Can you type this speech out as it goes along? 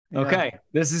Okay,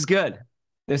 this is good.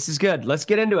 This is good. Let's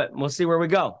get into it. We'll see where we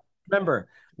go. Remember,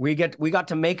 we got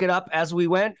to make it up as we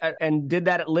went and did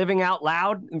that living out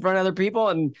loud in front of other people.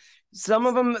 And some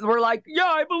of them were like, yeah,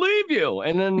 I believe you.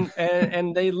 And then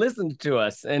and they listened to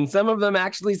us. And some of them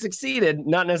actually succeeded,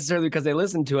 not necessarily because they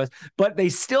listened to us, but they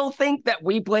still think that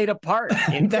we played a part.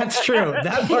 That's true.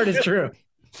 That part is true.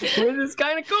 Which is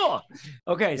kind of cool.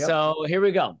 Okay, so here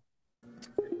we go.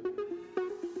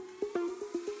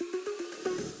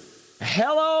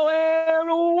 Hello and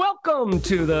welcome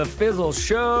to the Fizzle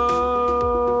Show.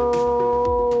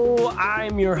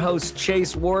 I'm your host,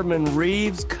 Chase Wardman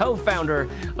Reeves, co-founder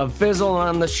of Fizzle. And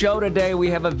on the show today, we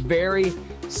have a very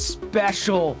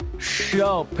special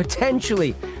show,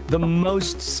 potentially the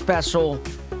most special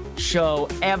show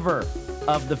ever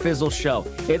of the Fizzle Show.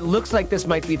 It looks like this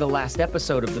might be the last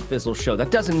episode of the Fizzle Show.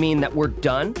 That doesn't mean that we're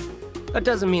done. That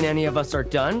doesn't mean any of us are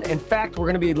done. In fact, we're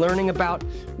going to be learning about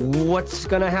what's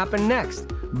going to happen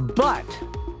next. But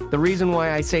the reason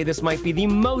why I say this might be the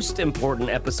most important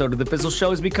episode of the Fizzle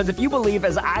Show is because if you believe,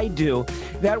 as I do,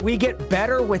 that we get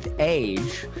better with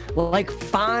age, like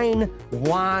fine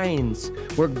wines,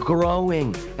 we're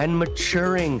growing and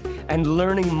maturing and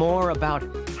learning more about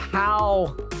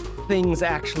how things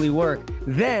actually work,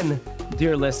 then,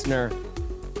 dear listener,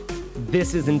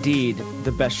 this is indeed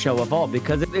the best show of all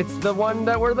because it's the one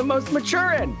that we're the most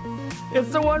mature in.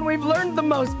 It's the one we've learned the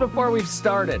most before we've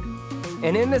started.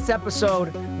 And in this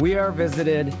episode, we are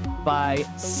visited by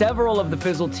several of the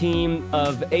Fizzle team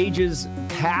of ages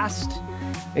past,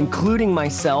 including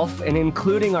myself and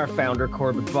including our founder,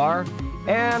 Corbett Barr.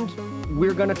 And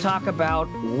we're going to talk about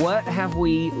what have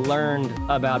we learned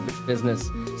about business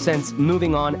since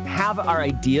moving on. Have our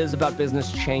ideas about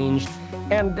business changed?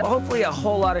 And hopefully a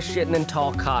whole lot of shitting in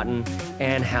tall cotton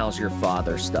and how's your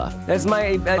father stuff.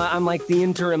 I'm like the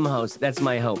interim host. That's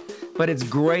my hope. But it's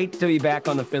great to be back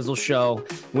on the Fizzle Show.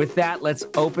 With that, let's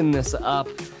open this up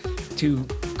to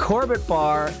Corbett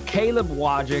Barr, Caleb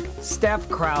Wojcik, Steph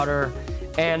Crowder,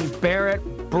 and Barrett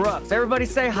Brooks. Everybody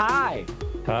say hi.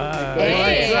 Hi.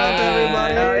 Hey. What's up,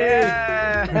 everybody?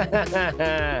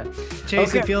 Yeah.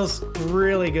 Chase, It feels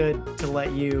really good to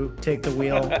let you take the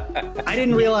wheel. I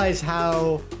didn't realize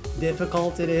how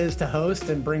difficult it is to host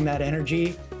and bring that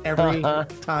energy every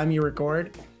time you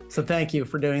record. So thank you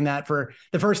for doing that for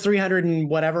the first 300 and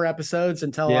whatever episodes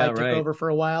until I took over for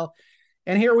a while.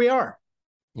 And here we are.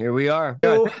 Here we are.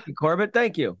 So, thank you, Corbett,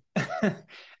 thank you.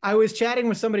 I was chatting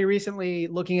with somebody recently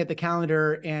looking at the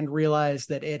calendar and realized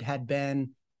that it had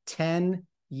been 10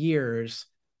 years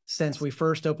since we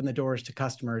first opened the doors to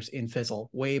customers in Fizzle,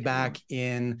 way back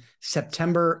in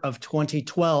September of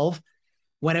 2012,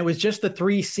 when it was just the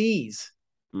 3 C's,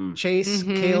 Chase,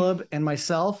 Caleb, and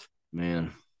myself.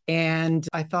 Man. And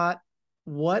I thought,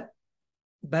 what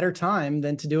better time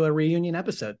than to do a reunion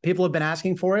episode? People have been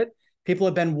asking for it. People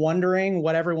have been wondering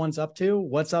what everyone's up to,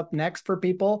 what's up next for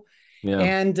people. Yeah.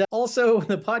 And also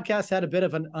the podcast had a bit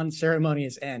of an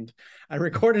unceremonious end. I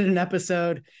recorded an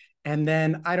episode and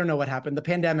then I don't know what happened. The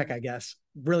pandemic, I guess,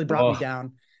 really brought me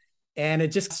down and it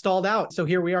just stalled out. So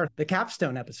here we are, the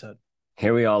capstone episode.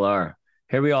 Here we all are.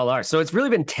 So it's really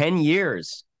been 10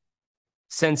 years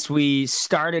since we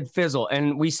started Fizzle,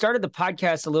 and we started the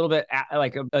podcast a little bit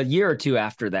like a year or two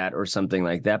after that or something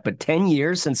like that. But 10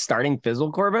 years since starting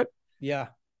Fizzle, Corbett? Yeah.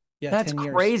 That's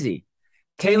crazy.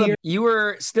 Caleb, you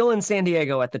were still in San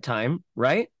Diego at the time,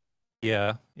 right?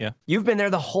 Yeah. You've been there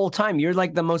the whole time. You're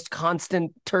like the most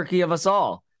constant turkey of us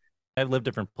all. I've lived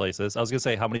different places. I was going to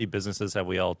say, how many businesses have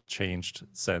we all changed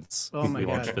since we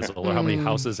launched Fizzle? Or how many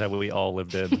houses have we all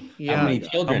lived in? Yeah. How many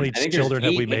children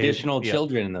have we made? Additional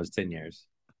children in those 10 years.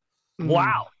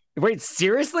 Wow. Wait,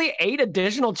 seriously? 8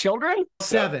 additional children?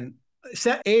 7.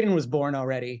 Aiden was born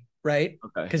already, right?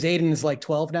 Okay. Because Aiden is like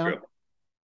 12 now. True.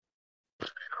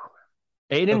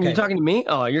 Aiden, you're talking to me?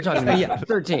 Oh, you're talking to me. Yeah,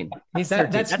 13. He's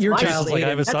 13. That's your child. Like, I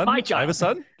have a son. My child. I have a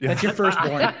son. Yeah. That's your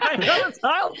firstborn. I have a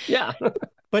child. Yeah.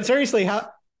 But seriously,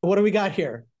 what do we got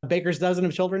here? A baker's dozen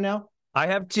of children now? I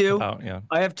have 2. Oh, yeah.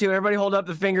 I have 2. Everybody hold up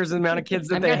the fingers of the amount of kids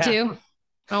that they have. I've got 2.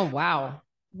 Oh, wow.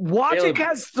 Wojcik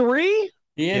has 3?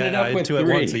 He ended up with I had 2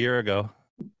 3. at once a year ago.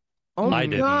 Oh my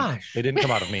gosh. They didn't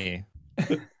come out of me.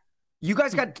 You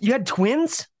had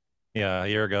twins? Yeah, a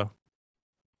year ago.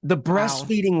 The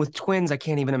breastfeeding with twins, I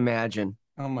can't even imagine.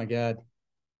 Oh my God.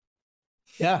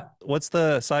 Yeah. What's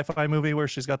the sci-fi movie where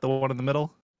she's got the one in the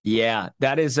middle? Yeah,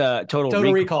 that is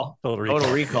Total Recall.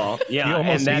 Total Recall. Yeah,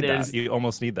 you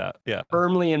almost need that. Yeah.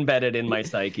 Firmly embedded in my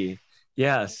psyche.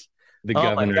 Yes. The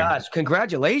governor. My gosh.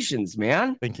 Congratulations,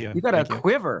 man. Thank you. You got a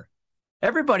quiver.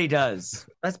 Everybody does.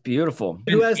 That's beautiful.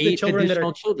 Who has the children that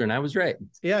are children? I was right.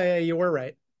 Yeah, you were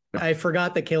right. I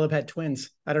forgot that Caleb had twins.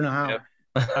 I don't know how. Yep.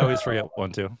 I always forget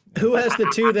one too. Who has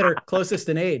the two that are closest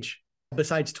in age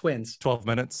besides twins? 12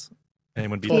 minutes.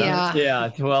 Anyone beat that? Yeah,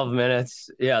 12 minutes.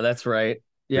 Yeah, that's right.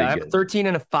 Yeah, I have a 13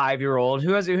 and a 5-year-old.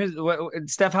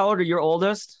 Steph, how old are your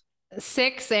oldest?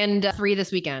 6 and 3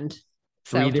 this weekend.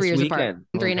 So 3 years apart.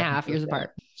 3.5 years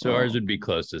apart. So ours would be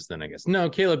closest then, I guess. No,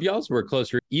 Caleb, y'all were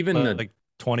closer. Even like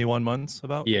 21 months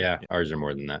about? Yeah, ours are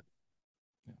more than that.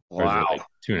 Wow. Like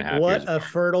 2.5 What a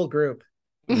fertile group.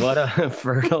 What a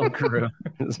fertile group.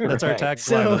 That's our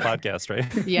tagline of the podcast,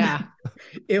 right? Yeah.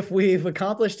 If we've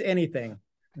accomplished anything,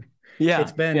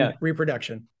 it's been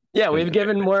reproduction. Yeah,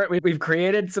 we've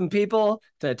created some people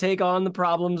to take on the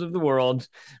problems of the world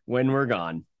when we're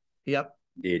gone. Yep.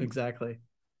 Indeed. Exactly.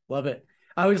 Love it.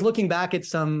 I was looking back at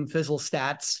some Fizzle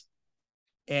stats,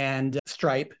 and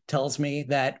Stripe tells me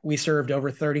that we served over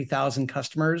 30,000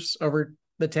 customers over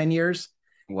the 10 years.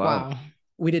 Wow.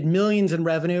 We did millions in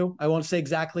revenue. I won't say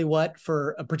exactly what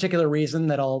for a particular reason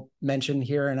that I'll mention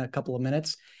here in a couple of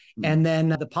minutes. And then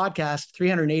the podcast,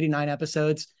 389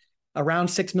 episodes, around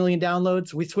 6 million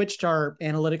downloads. We switched our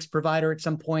analytics provider at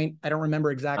some point. I don't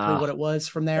remember exactly what it was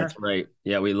from there. That's right.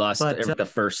 Yeah, we lost the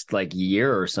first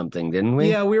year or something, didn't we?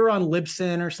 Yeah, we were on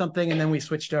Libsyn or something, and then we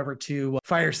switched over to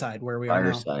Fireside, where we are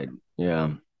now. Fireside,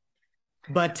 yeah.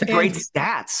 But great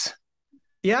stats.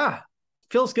 Yeah,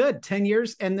 feels good. 10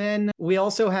 years. And then we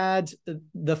also had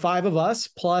the 5 of us,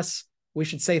 plus we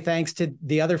should say thanks to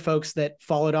the other folks that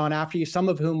followed on after you, some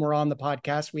of whom were on the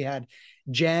podcast. We had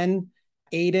Jen,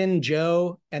 Aiden,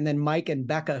 Joe, and then Mike and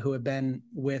Becca, who have been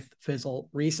with Fizzle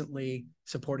recently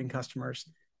supporting customers.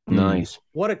 Nice.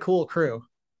 What a cool crew.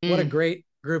 What a great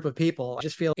group of people. I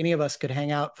just feel any of us could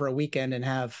hang out for a weekend and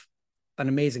have an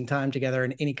amazing time together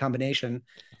in any combination.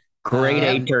 Grade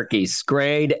A turkeys.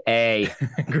 Grade A.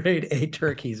 Grade A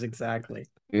turkeys, exactly.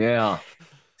 Yeah.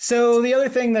 So the other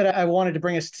thing that I wanted to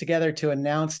bring us together to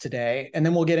announce today, and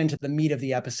then we'll get into the meat of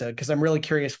the episode, because I'm really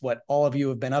curious what all of you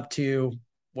have been up to,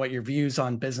 what your views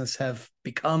on business have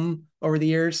become over the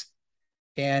years.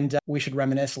 And we should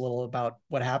reminisce a little about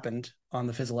what happened on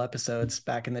the Fizzle episodes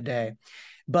back in the day.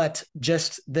 But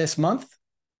just this month,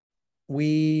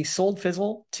 we sold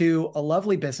Fizzle to a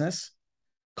lovely business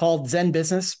called Zen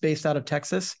Business, based out of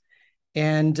Texas.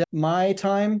 And my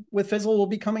time with Fizzle will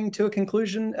be coming to a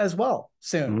conclusion as well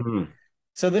soon. Mm-hmm.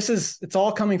 So it's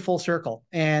all coming full circle.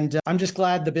 And I'm just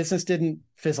glad the business didn't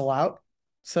fizzle out,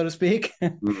 so to speak,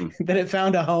 that it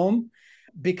found a home,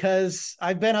 because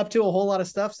I've been up to a whole lot of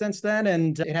stuff since then,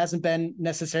 and it hasn't been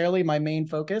necessarily my main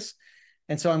focus.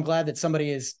 And so I'm glad that somebody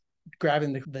is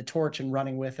grabbing the torch and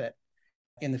running with it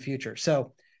in the future.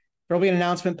 So there'll be an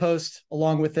announcement post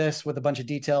along with this with a bunch of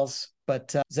details,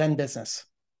 but Zen Business.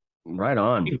 Right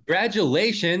on.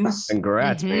 Congratulations.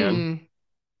 Congrats, man.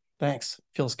 Thanks.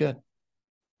 Feels good.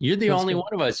 You're the only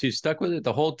one of us who stuck with it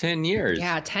the whole 10 years.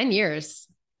 Yeah, 10 years.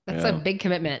 That's a big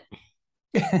commitment.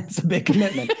 It's a big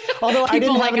commitment. Although I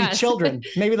didn't have any children.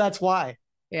 Maybe that's why.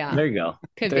 Yeah. There you go.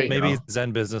 Could be. Maybe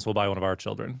Zen Business will buy one of our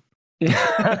children. That's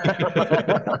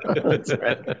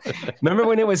right. Remember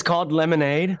when it was called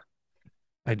Lemonade?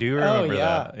 I do remember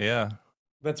that. Yeah.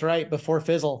 That's right. Before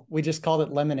Fizzle, we just called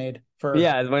it Lemonade. When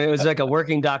it was like a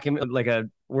working document, like a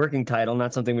working title,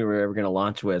 not something we were ever going to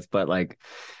launch with, but like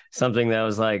something that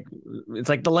was like, it's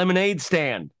like the lemonade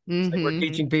stand. It's like we're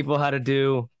teaching people how to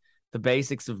do the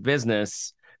basics of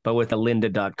business, but with a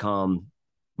lynda.com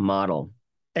model.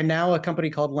 And now a company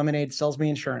called Lemonade sells me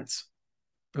insurance.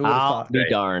 Who would have thought?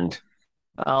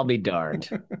 I'll be darned.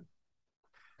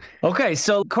 Okay.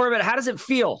 So Corbett, how does it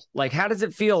feel? Like, how does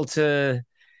it feel to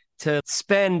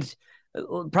spend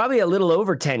probably a little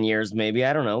over 10 years, maybe,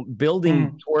 I don't know,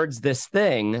 building towards this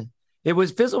thing?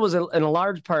 Fizzle was in a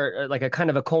large part like a kind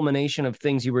of a culmination of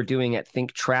things you were doing at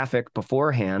Think Traffic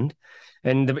beforehand.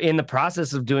 And in the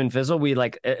process of doing Fizzle, we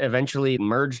eventually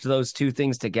merged those two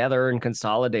things together and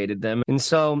consolidated them. And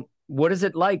so what is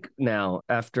it like now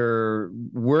after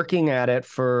working at it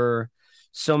for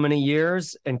so many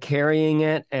years and carrying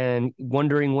it and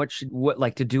wondering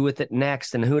what to do with it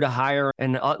next and who to hire,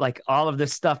 and all of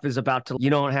this stuff is you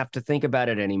don't have to think about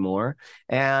it anymore.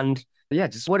 And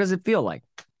just what does it feel like?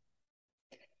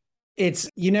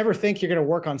 You never think you're going to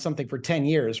work on something for 10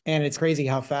 years. And it's crazy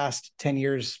how fast 10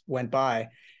 years went by.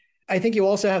 I think you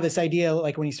also have this idea,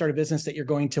 like when you start a business, that you're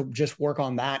going to just work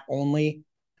on that only,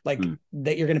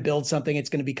 that you're going to build something. It's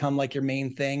going to become like your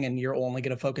main thing and you're only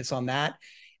going to focus on that.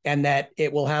 And that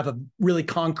it will have a really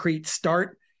concrete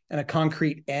start and a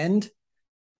concrete end.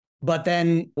 But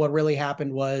then what really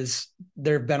happened was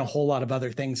there have been a whole lot of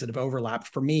other things that have overlapped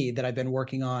for me that I've been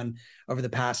working on over the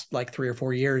past 3 or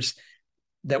 4 years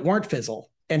that weren't Fizzle.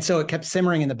 And so it kept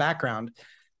simmering in the background.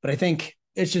 But I think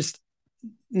it's just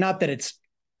not that it's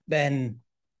been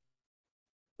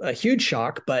a huge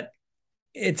shock, but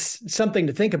it's something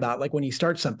to think about. Like when you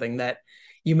start something that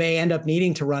you may end up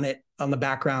needing to run it on the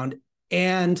background.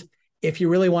 And if you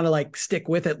really want to like stick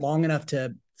with it long enough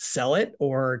to sell it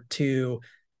or to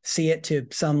see it to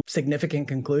some significant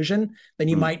conclusion, then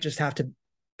you might just have to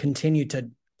continue to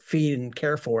feed and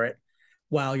care for it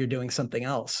while you're doing something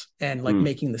else, and like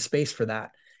making the space for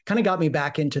that kind of got me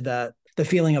back into the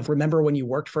feeling of, remember when you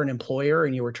worked for an employer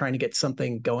and you were trying to get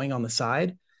something going on the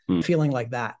side, feeling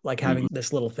like that, like having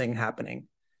this little thing happening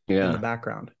in the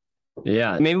background.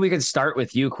 Yeah. Maybe we could start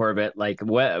with you, Corbett. Like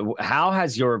how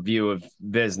has your view of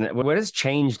business, what has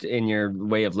changed in your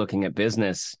way of looking at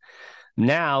business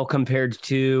now compared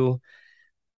to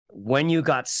when you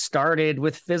got started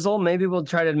with Fizzle? Maybe we'll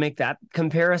try to make that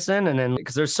comparison. And then,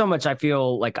 because there's so much I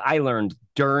feel like I learned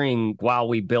while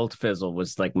we built Fizzle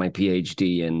was like my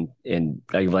PhD. And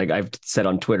I've said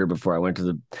on Twitter before, I went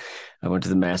to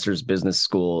the Master's Business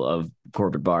School of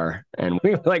Corbett Bar, and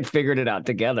we like figured it out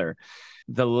together,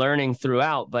 the learning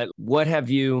throughout. But what do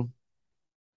you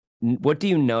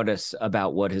notice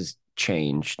about what has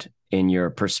changed in your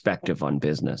perspective on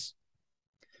business?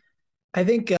 I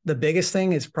think the biggest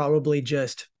thing is probably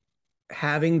just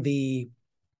having the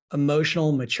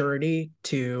emotional maturity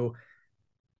to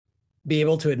be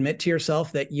able to admit to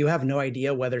yourself that you have no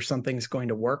idea whether something's going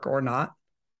to work or not,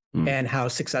 and how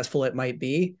successful it might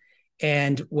be.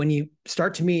 And when you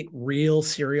start to meet real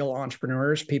serial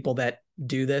entrepreneurs, people that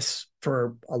do this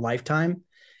for a lifetime,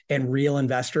 and real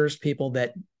investors, people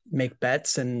that make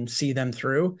bets and see them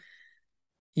through,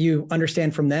 you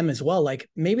understand from them as well, like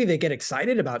maybe they get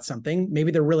excited about something,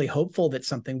 maybe they're really hopeful that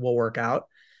something will work out,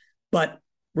 but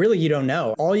really you don't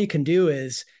know. All you can do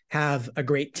is have a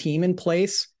great team in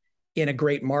place in a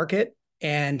great market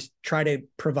and try to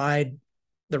provide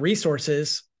the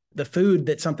resources, the food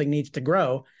that something needs to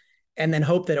grow, and then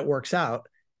hope that it works out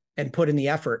and put in the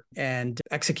effort and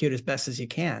execute as best as you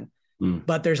can.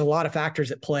 But there's a lot of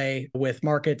factors at play with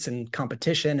markets and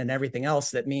competition and everything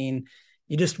else that mean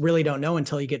you just really don't know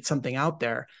until you get something out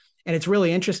there. And it's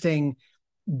really interesting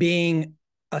being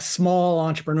a small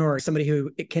entrepreneur, somebody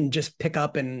who can just pick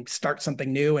up and start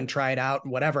something new and try it out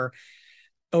and whatever.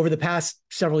 Over the past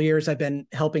several years, I've been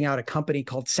helping out a company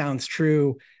called Sounds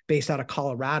True based out of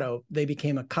Colorado. They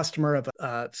became a customer of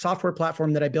a software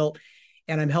platform that I built,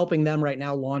 and I'm helping them right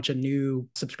now launch a new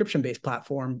subscription-based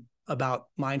platform about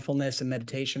mindfulness and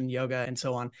meditation, yoga, and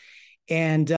so on.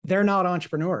 And they're not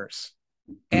entrepreneurs.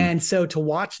 And so to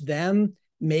watch them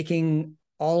making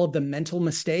all of the mental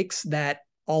mistakes that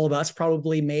all of us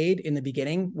probably made in the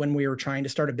beginning when we were trying to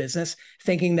start a business,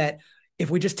 thinking that if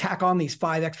we just tack on these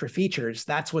 5 extra features,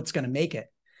 that's what's going to make it.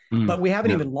 But we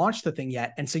haven't even launched the thing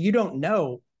yet. And so you don't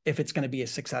know if it's going to be a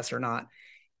success or not.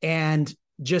 And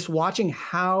just watching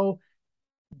how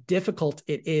difficult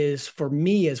it is for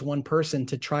me as one person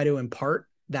to try to impart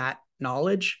that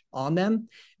knowledge on them,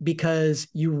 because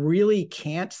you really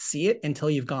can't see it until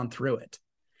you've gone through it.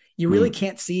 You really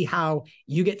can't see how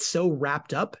you get so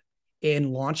wrapped up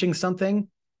in launching something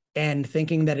and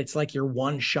thinking that it's like your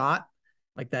one shot,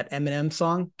 like that Eminem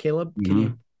song. Caleb, can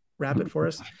you rap it for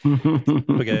us?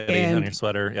 Spaghetti on your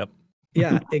sweater. Yep.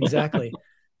 Yeah, exactly.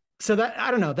 So that, I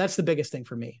don't know, that's the biggest thing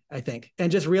for me, I think.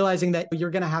 And just realizing that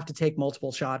you're going to have to take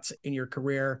multiple shots in your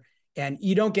career, and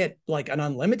you don't get like an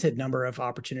unlimited number of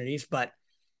opportunities, but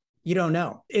you don't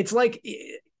know. It's like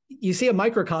you see a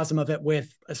microcosm of it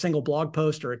with a single blog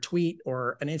post or a tweet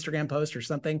or an Instagram post or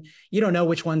something. You don't know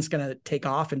which one's going to take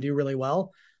off and do really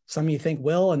well. Some you think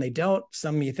will and they don't.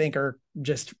 Some you think are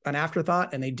just an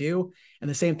afterthought and they do. And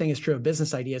the same thing is true of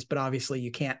business ideas, but obviously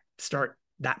you can't start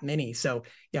that many. So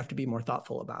you have to be more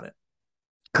thoughtful about it.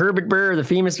 Corbett Burr, the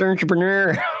famous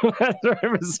entrepreneur.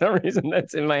 For some reason,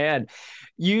 that's in my head.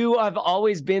 You have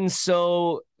always been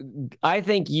I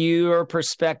think your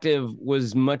perspective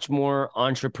was much more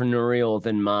entrepreneurial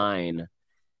than mine.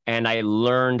 And I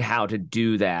learned how to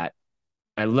do that.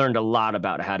 I learned a lot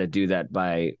about how to do that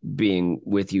by being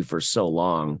with you for so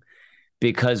long.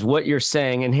 Because what you're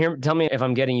saying, and here, tell me if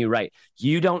I'm getting you right.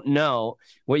 You don't know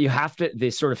what you have to,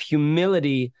 this sort of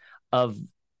humility of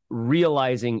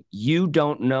realizing you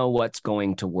don't know what's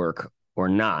going to work or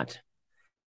not.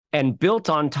 And built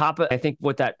on top of, I think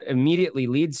what that immediately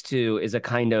leads to is a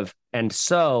kind of, and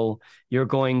so you're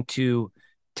going to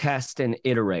test and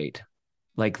iterate.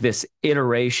 Like this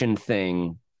iteration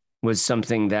thing was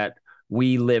something that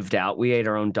we lived out. We ate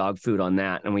our own dog food on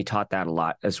that, and we taught that a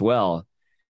lot as well.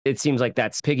 It seems like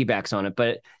that's piggybacks on it,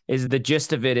 but is the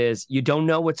gist of it is you don't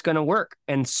know what's going to work.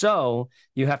 And so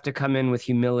you have to come in with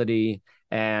humility.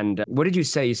 And what did you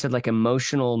say? You said like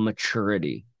emotional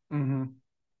maturity. Mm-hmm.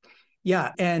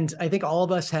 Yeah. And I think all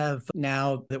of us have,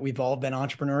 now that we've all been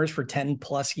entrepreneurs for 10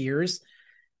 plus years,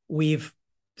 we've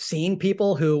seen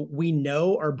people who we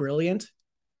know are brilliant,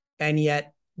 and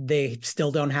yet they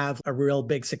still don't have a real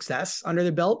big success under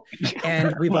their belt.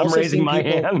 And we've I'm also raising seen my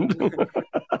people,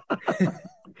 hand.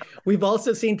 We've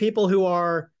also seen people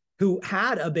who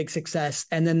had a big success,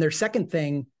 and then their second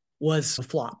thing was a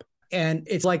flop. And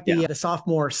it's like the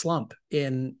sophomore slump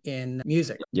in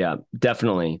music. Yeah,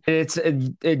 definitely. It's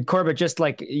Corbett, just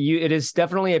like you, it is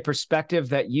definitely a perspective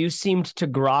that you seemed to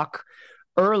grok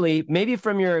early, maybe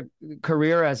from your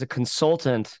career as a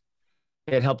consultant.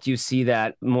 It helped you see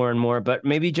that more and more, but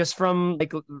maybe just from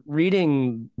like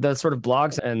reading the sort of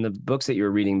blogs and the books that you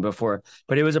were reading before.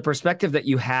 But it was a perspective that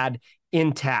you had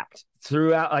intact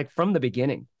throughout, like from the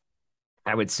beginning,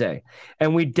 I would say.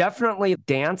 And we definitely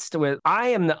danced with, I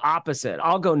am the opposite.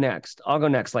 I'll go next.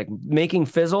 Like making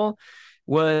Fizzle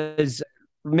was,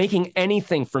 making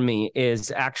anything for me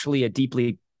is actually a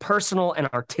deeply personal and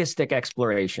artistic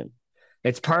exploration.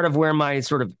 It's part of where my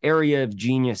sort of area of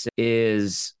genius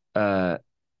is I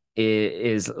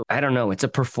don't know, it's a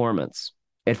performance.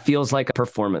 It feels like a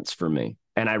performance for me,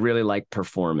 and I really like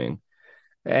performing.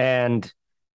 And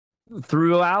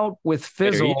throughout with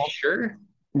Fizzle, are you sure?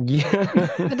 Yeah,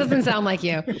 it doesn't sound like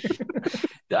you.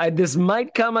 This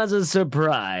might come as a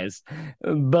surprise,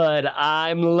 but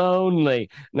I'm lonely.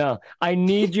 No, I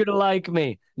need you to like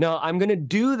me. No, I'm going to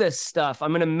do this stuff.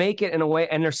 I'm going to make it in a way.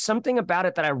 And there's something about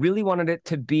it that I really wanted it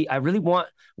to be. I really want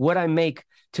what I make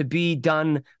to be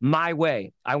done my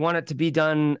way. I want it to be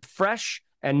done fresh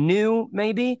and new,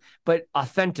 maybe, but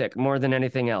authentic more than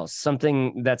anything else.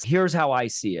 Something that's, here's how I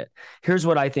see it. Here's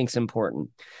what I think's important.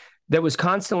 That was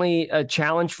constantly a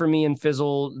challenge for me in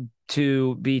Fizzle,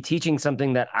 to be teaching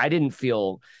something that I didn't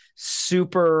feel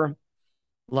super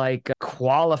like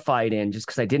qualified in, just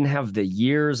because I didn't have the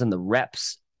years and the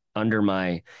reps under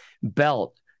my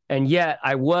belt. And yet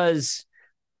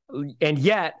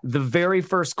the very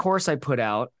first course I put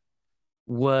out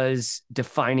was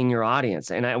defining your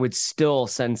audience. And I would still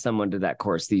send someone to that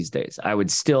course these days. I would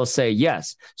still say,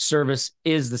 yes, service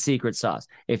is the secret sauce.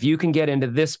 If you can get into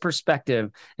this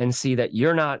perspective and see that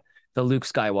you're not the Luke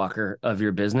Skywalker of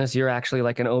your business, you're actually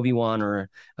like an Obi-Wan or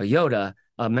a Yoda,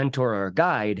 a mentor or a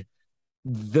guide.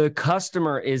 The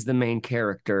customer is the main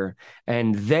character,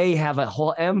 and they have a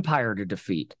whole empire to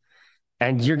defeat.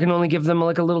 And you're going to only give them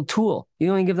like a little tool. You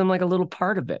only give them like a little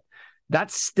part of it.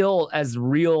 That's still as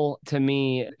real to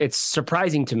me. It's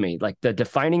surprising to me, like the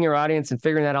defining your audience and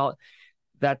figuring that out,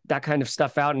 that kind of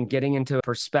stuff out, and getting into a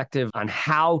perspective on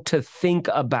how to think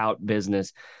about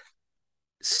business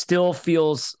still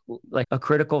feels like a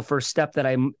critical first step that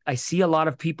I see a lot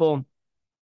of people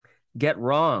get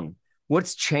wrong.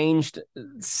 What's changed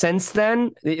since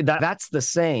then? That's the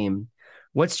same.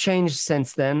 What's changed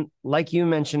since then? Like you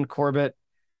mentioned, Corbett,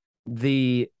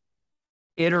 the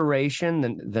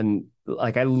iteration, then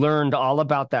like I learned all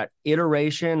about that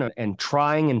iteration and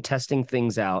trying and testing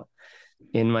things out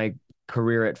in my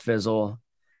career at Fizzle.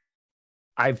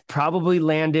 I've probably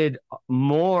landed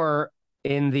more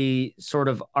in the sort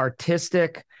of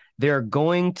artistic, they're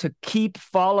going to keep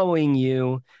following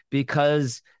you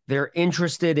because they're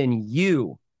interested in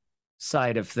you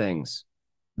side of things,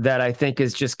 that I think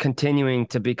is just continuing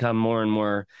to become more and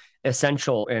more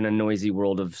essential in a noisy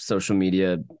world of social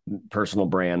media, personal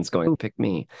brands going, pick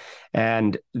me.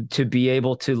 And to be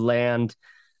able to land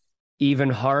even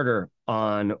harder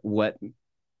on what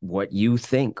you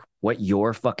think, what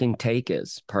your fucking take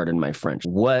is, pardon my French,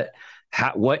 what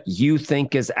you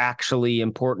think is actually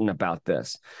important about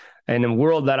this. And the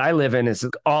world that I live in is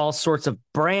all sorts of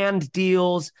brand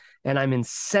deals, and I'm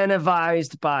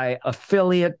incentivized by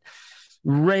affiliate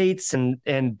rates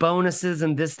and bonuses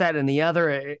and this, that, and the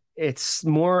other. It's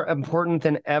more important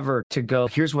than ever to go,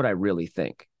 here's what I really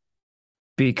think.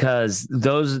 Because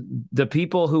the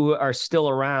people who are still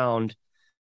around,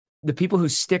 the people who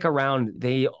stick around,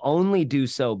 they only do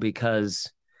so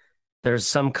because there's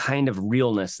some kind of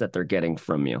realness that they're getting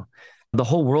from you. The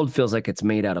whole world feels like it's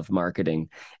made out of marketing.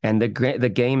 And the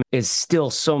game is still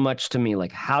so much to me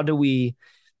like, how do we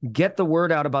get the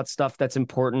word out about stuff that's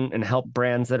important and help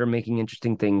brands that are making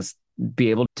interesting things be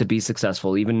able to be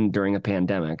successful, even during a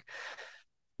pandemic?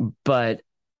 But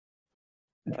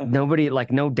nobody,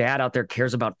 like no dad out there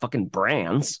cares about fucking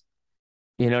brands.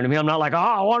 You know what I mean? I'm not like, oh,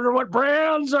 I wonder what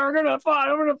brands I'm going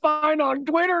to find on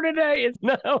Twitter today.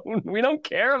 No, we don't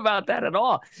care about that at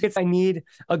all. I need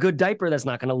a good diaper that's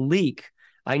not going to leak.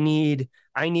 I need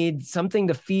something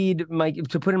to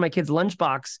put in my kid's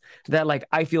lunchbox that like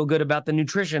I feel good about the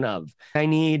nutrition of. I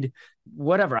need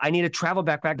whatever. I need a travel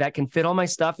backpack that can fit all my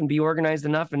stuff and be organized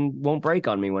enough and won't break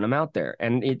on me when I'm out there.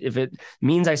 And if it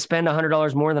means I spend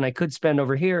 $100 more than I could spend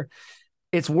over here,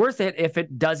 it's worth it if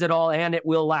it does it all, and it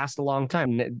will last a long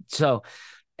time. So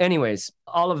anyways,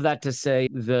 all of that to say,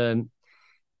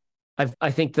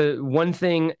 I think the one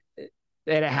thing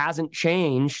that it hasn't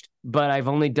changed, but I've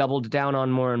only doubled down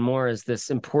on more and more, is this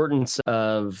importance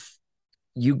of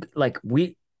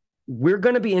we're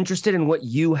going to be interested in what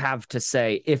you have to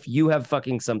say if you have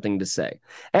fucking something to say.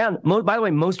 And by the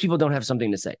way, most people don't have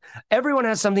something to say. Everyone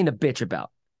has something to bitch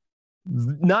about.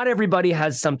 Not everybody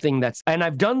has something and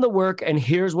I've done the work, and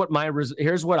here's what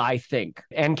I think,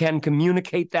 and can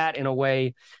communicate that in a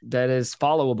way that is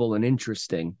followable and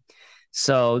interesting.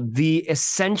 So the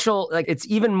essential, it's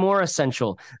even more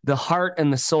essential, the heart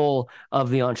and the soul of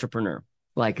the entrepreneur.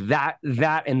 Like that,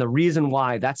 and the reason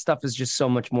why that stuff is just so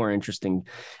much more interesting.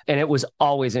 And it was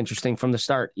always interesting from the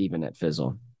start, even at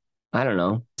Fizzle. I don't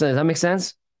know. Does that make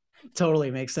sense?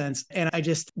 Totally makes sense. And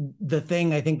the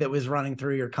thing I think that was running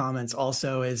through your comments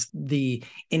also is the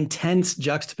intense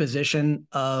juxtaposition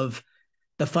of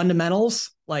the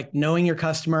fundamentals, like knowing your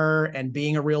customer and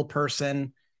being a real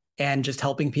person and just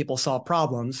helping people solve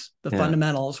problems, the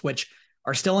fundamentals, which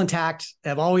are still intact,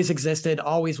 have always existed,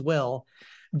 always will,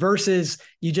 versus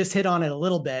you just hit on it a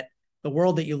little bit, the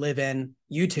world that you live in,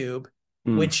 YouTube,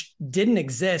 which didn't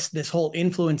exist, this whole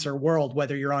influencer world,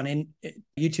 whether you're on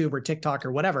YouTube or TikTok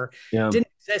or whatever, didn't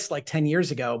exist like 10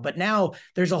 years ago. But now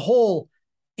there's a whole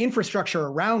infrastructure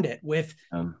around it with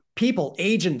people,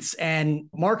 agents and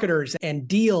marketers and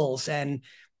deals, and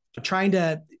trying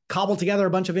to cobble together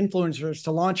a bunch of influencers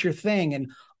to launch your thing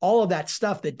and all of that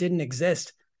stuff that didn't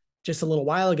exist just a little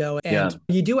while ago. And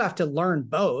you do have to learn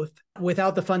both.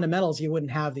 Without the fundamentals, you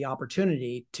wouldn't have the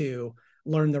opportunity to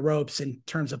learn the ropes in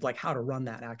terms of like how to run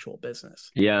that actual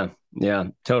business. Yeah,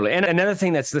 totally. And another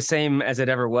thing that's the same as it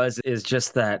ever was is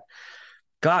just that,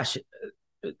 gosh,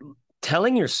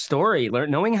 telling your story,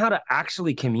 knowing how to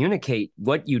actually communicate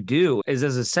what you do is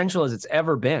as essential as it's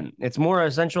ever been. It's more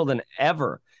essential than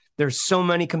ever. There's so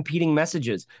many competing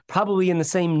messages, probably in the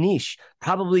same niche,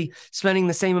 probably spending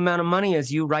the same amount of money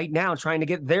as you right now, trying to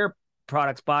get their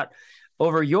product spot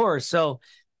over yours. So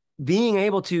being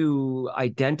able to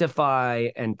identify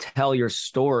and tell your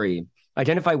story,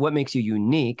 identify what makes you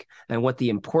unique and what the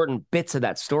important bits of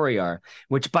that story are,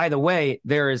 which, by the way,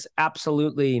 there is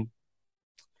absolutely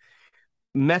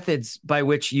methods by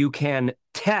which you can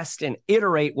test and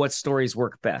iterate what stories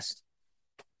work best.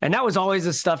 And that was always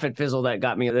the stuff at Fizzle that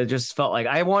got me, that just felt like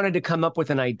I wanted to come up with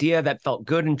an idea that felt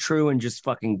good and true and just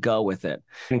fucking go with it.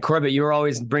 And Corbett, you were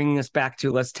always bringing us back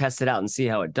to let's test it out and see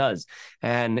how it does.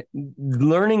 And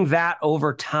learning that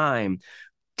over time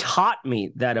taught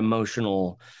me that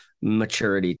emotional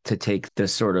maturity to take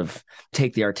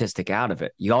the artistic out of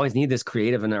it. You always need this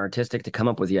creative and artistic to come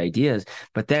up with the ideas,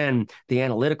 but then the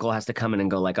analytical has to come in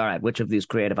and go like, all right, which of these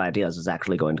creative ideas is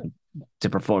actually going to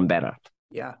perform better?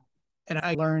 Yeah. And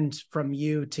I learned from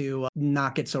you to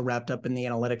not get so wrapped up in the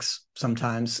analytics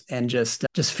sometimes and just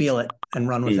feel it and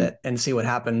run with it and see what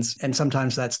happens. And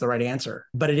sometimes that's the right answer.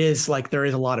 But it is like there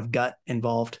is a lot of gut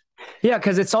involved. Yeah,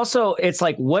 because it's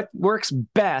like what works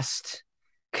best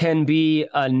can be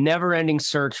a never-ending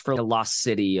search for a lost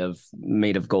city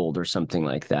made of gold or something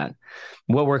like that.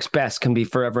 What works best can be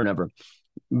forever and ever.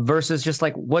 Versus just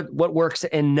like what works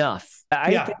enough.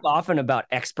 I think often about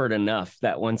Expert Enough,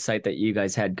 that one site that you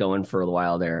guys had going for a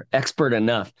while there. Expert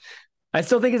Enough. I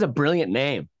still think it's a brilliant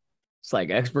name. It's like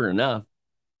Expert Enough.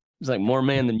 It's like more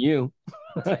man than you.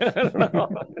 I don't know.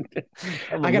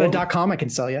 I got a .com I can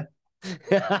sell you.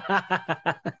 I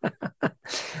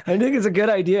think it's a good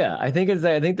idea. I think there's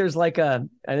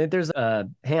a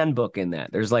handbook in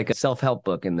that. There's like a self-help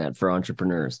book in that for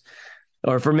entrepreneurs.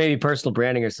 Or for maybe personal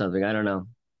branding or something. I don't know.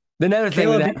 Another thing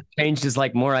that changed is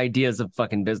like more ideas of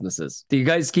fucking businesses. Do you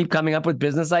guys keep coming up with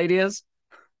business ideas?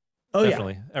 Oh,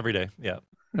 definitely. Every day. Yeah.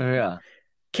 Yeah.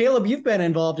 Caleb, you've been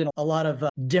involved in a lot of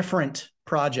different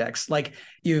projects. Like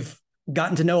you've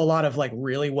gotten to know a lot of like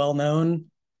really well-known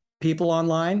people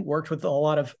online, worked with a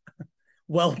lot of,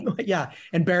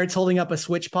 and Barrett's holding up a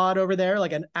switch pod over there,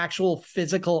 like an actual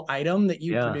physical item that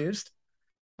you produced.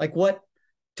 Like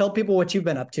tell people what you've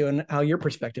been up to and how your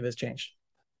perspective has changed.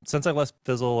 Since I left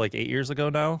Fizzle like 8 years ago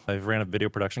now, I've ran a video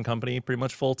production company pretty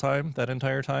much full time that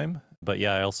entire time. But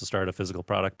yeah, I also started a physical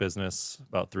product business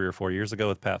about 3 or 4 years ago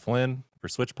with Pat Flynn for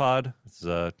SwitchPod. It's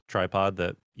a tripod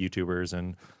that YouTubers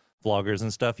and vloggers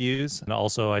and stuff use. And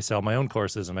also I sell my own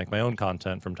courses and make my own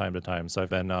content from time to time. So I've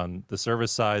been on the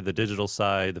service side, the digital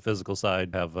side, the physical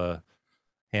side, have a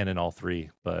hand in all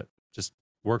three, but just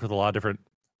work with a lot of different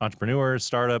entrepreneurs,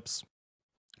 startups,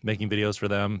 making videos for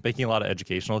them, making a lot of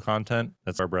educational content.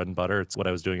 That's our bread and butter. It's what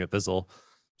I was doing at Fizzle,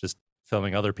 just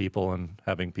filming other people and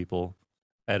having people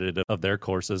edit of their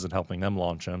courses and helping them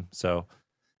launch them. So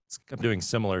I'm doing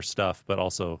similar stuff, but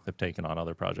also have taken on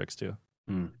other projects too.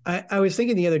 I was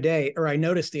thinking the other day, or I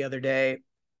noticed the other day,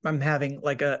 I'm having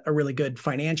like a really good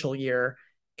financial year,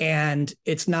 and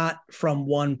it's not from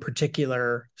one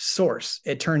particular source.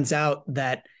 It turns out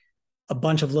that a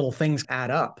bunch of little things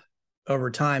add up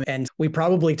over time. And we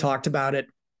probably talked about it.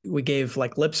 We gave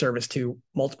like lip service to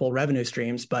multiple revenue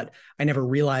streams, but I never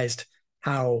realized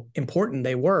how important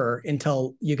they were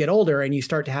until you get older and you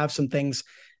start to have some things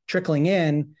trickling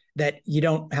in that you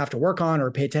don't have to work on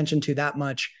or pay attention to that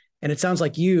much. And it sounds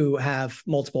like you have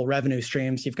multiple revenue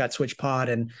streams. You've got SwitchPod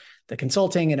and the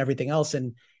consulting and everything else.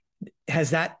 And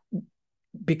has that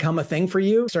become a thing for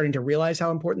you, starting to realize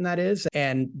how important that is?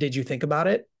 And did you think about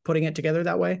it, putting it together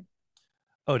that way?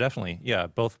 Oh, definitely. Yeah,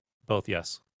 both,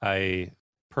 yes. I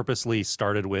purposely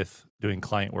started with doing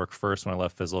client work first when I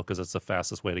left Fizzle because it's the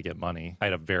fastest way to get money. I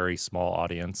had a very small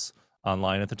audience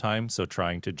online at the time. So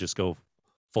trying to just go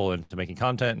full into making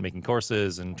content and making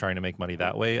courses and trying to make money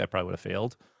that way, I probably would have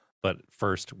failed. But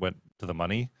first went to the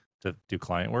money to do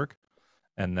client work.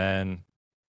 And then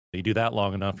you do that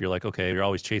long enough, you're like, okay, you're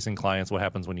always chasing clients. What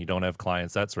happens when you don't have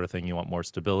clients? That sort of thing. You want more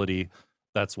stability.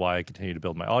 That's why I continue to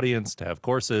build my audience, to have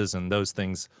courses, and those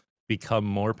things become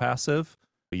more passive.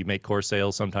 You make course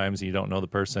sales sometimes and you don't know the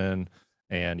person,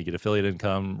 and you get affiliate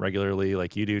income regularly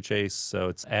like you do, Chase. So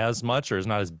it's as much or it's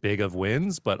not as big of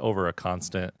wins, but over a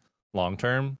constant long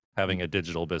term, having a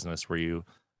digital business where you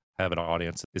have an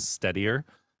audience is steadier.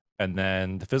 And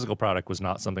then the physical product was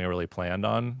not something I really planned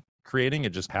on creating.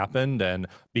 It just happened. And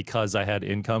because I had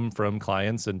income from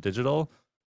clients and digital,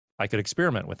 I could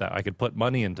experiment with that. I could put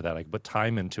money into that. I could put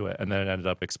time into it. And then it ended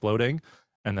up exploding.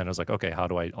 And then I was like, okay, how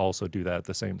do I also do that at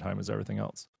the same time as everything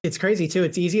else? It's crazy too.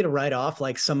 It's easy to write off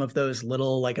like some of those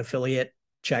little like affiliate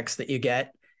checks that you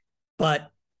get.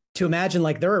 But to imagine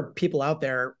like there are people out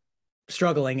there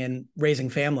struggling and raising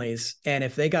families. And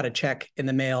if they got a check in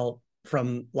the mail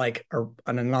from like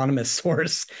an anonymous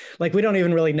source, like we don't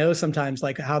even really know sometimes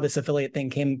like how this affiliate thing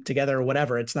came together or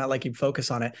whatever. It's not like you focus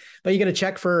on it, but you get a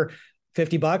check for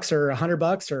 $50 or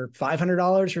 $100 or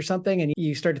 $500 or something. And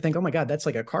you start to think, oh my God, that's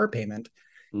like a car payment.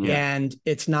 Yeah. And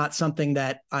it's not something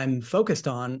that I'm focused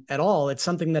on at all. It's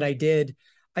something that I did.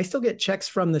 I still get checks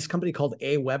from this company called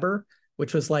Aweber,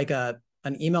 which was like an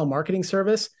email marketing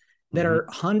service that are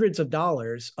hundreds of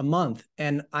dollars a month.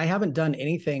 And I haven't done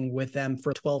anything with them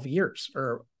for 12 years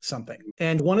or something.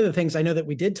 And one of the things I know that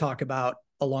we did talk about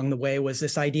along the way was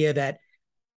this idea that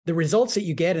the results that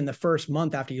you get in the first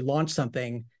month after you launch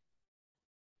something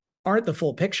aren't the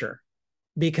full picture,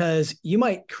 because you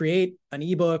might create an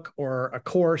ebook or a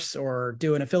course or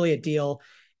do an affiliate deal,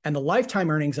 and the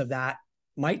lifetime earnings of that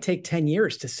might take 10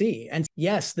 years to see. And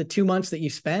yes, the 2 months that you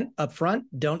spent upfront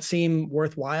don't seem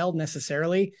worthwhile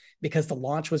necessarily because the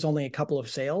launch was only a couple of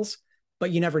sales,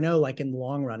 but you never know, like in the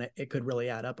long run, it could really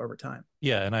add up over time.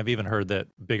 Yeah. And I've even heard that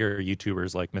bigger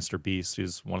YouTubers like Mr. Beast,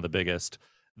 who's one of the biggest,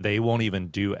 they won't even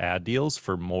do ad deals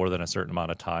for more than a certain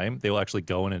amount of time. They will actually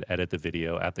go in and edit the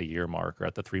video at the year mark or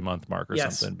at the 3-month mark or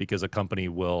something, because a company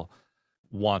will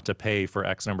want to pay for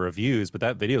X number of views, but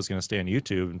that video is going to stay on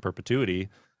YouTube in perpetuity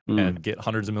and get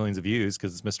hundreds of millions of views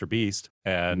because it's Mr. Beast,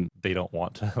 and they don't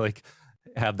want to like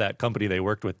have that company they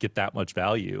worked with get that much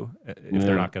value if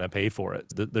they're not going to pay for it.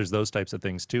 There's those types of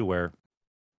things too, where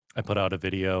I put out a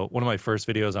video. One of my first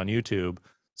videos on YouTube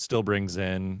still brings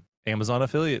in Amazon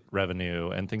affiliate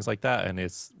revenue and things like that. And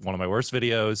it's one of my worst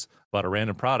videos about a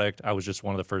random product. I was just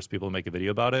one of the first people to make a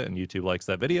video about it, and YouTube likes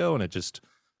that video, and it just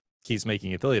keeps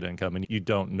making affiliate income. And you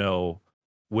don't know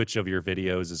which of your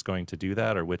videos is going to do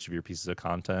that, or which of your pieces of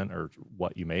content or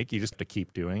what you make. You just have to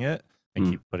keep doing it and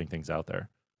keep putting things out there.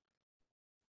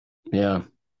 Yeah.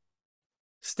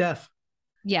 Steph.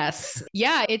 Yes.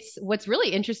 Yeah. It's what's really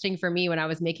interesting for me when I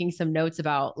was making some notes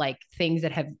about like things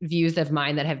that have views of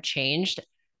mine that have changed.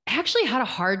 I actually had a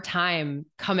hard time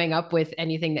coming up with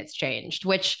anything that's changed,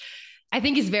 which I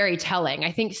think is very telling.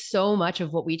 I think so much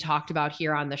of what we talked about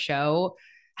here on the show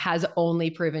has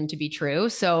only proven to be true.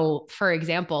 So for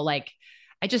example, like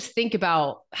I just think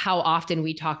about how often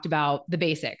we talked about the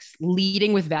basics,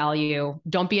 leading with value,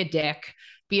 don't be a dick,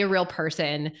 be a real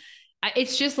person.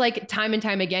 It's just like time and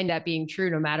time again, that being true,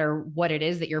 no matter what it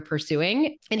is that you're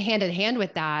pursuing. And hand in hand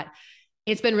with that,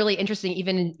 it's been really interesting,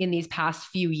 even in these past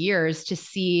few years, to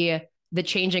see the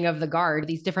changing of the guard,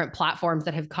 these different platforms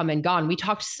that have come and gone. We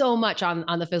talked so much on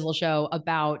the Fizzle Show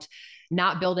about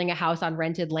not building a house on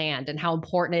rented land and how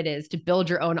important it is to build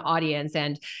your own audience.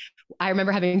 And I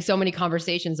remember having so many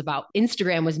conversations about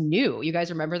Instagram was new. You guys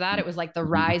remember that? It was like the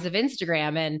rise of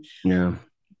Instagram, and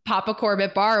Papa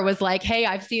Corbett Barr was like, hey,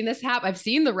 I've seen this happen. I've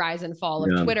seen the rise and fall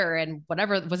of Twitter and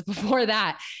whatever was before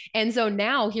that. And so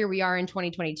now here we are in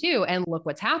 2022 and look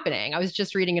what's happening. I was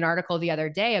just reading an article the other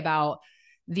day about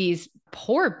these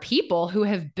poor people who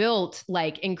have built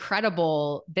like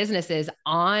incredible businesses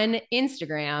on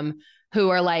Instagram, who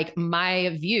are like, my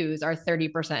views are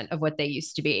 30% of what they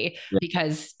used to be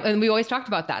because, and we always talked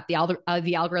about that. The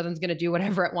algorithm's going to do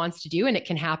whatever it wants to do, and it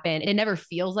can happen. It never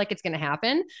feels like it's going to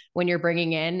happen when you're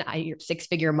bringing in your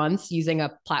 6-figure months using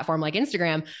a platform like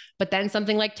Instagram. But then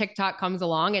something like TikTok comes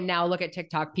along, and now look at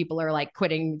TikTok. People are like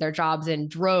quitting their jobs in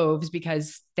droves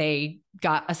because they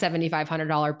got a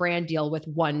 $7,500 brand deal with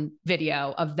one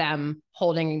video of them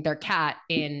holding their cat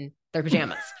in their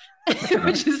pajamas.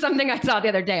 Which is something I saw the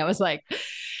other day. I was like,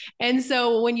 and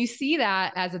so when you see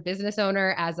that as a business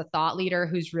owner, as a thought leader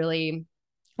who's really,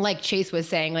 like Chase was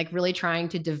saying, like really trying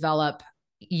to develop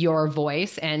your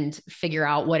voice and figure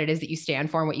out what it is that you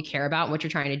stand for and what you care about and what you're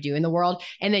trying to do in the world,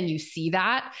 and then you see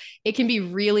that, it can be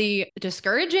really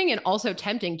discouraging and also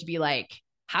tempting to be like,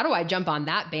 how do I jump on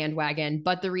that bandwagon?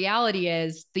 But the reality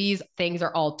is these things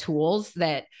are all tools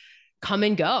that come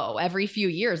and go every few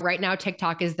years. Right now,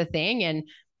 TikTok is the thing, and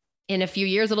in a few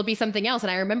years, it'll be something else. And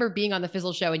I remember being on the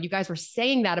Fizzle Show and you guys were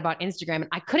saying that about Instagram, and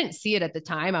I couldn't see it at the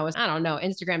time. I don't know,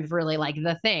 Instagram's really like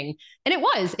the thing. And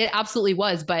it absolutely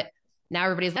was. But now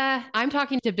everybody's I'm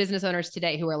talking to business owners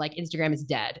today who are like, Instagram is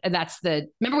dead. And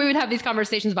remember we would have these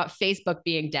conversations about Facebook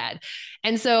being dead.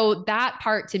 And so that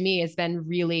part to me has been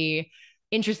really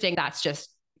interesting. That's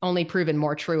just only proven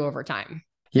more true over time.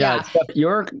 Yeah.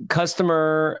 Your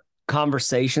customer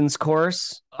conversations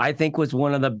course, I think, was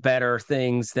one of the better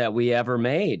things that we ever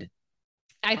made.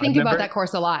 I think about that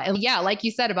course a lot. Yeah, like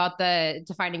you said about the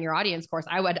defining your audience course,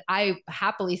 I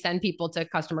happily send people to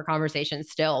customer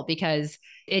conversations still, because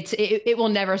it will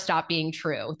never stop being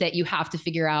true that you have to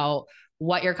figure out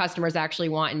what your customers actually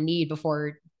want and need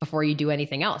before you do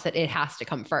anything else. It has to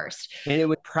come first. And it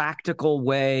was a practical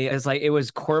way. It's like, it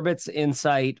was Corbett's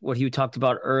insight, what he talked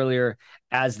about earlier,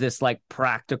 as this like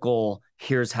practical,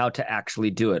 here's how to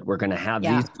actually do it. We're going to have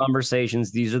these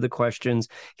conversations. These are the questions.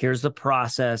 Here's the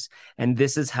process. And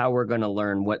this is how we're going to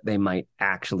learn what they might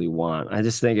actually want. I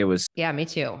just think it was. Yeah, me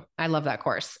too. I love that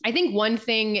course. I think one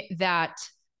thing that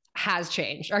has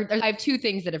changed, or I have two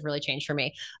things that have really changed for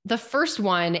me. The first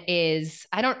one is,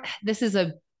 this is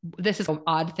an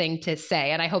odd thing to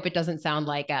say, and I hope it doesn't sound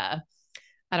like I'm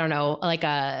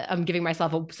giving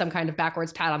myself some kind of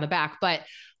backwards pat on the back, but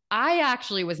I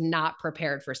actually was not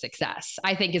prepared for success,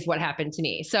 I think is what happened to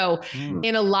me. So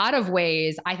in a lot of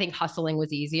ways, I think hustling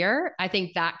was easier. I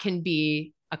think that can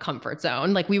be a comfort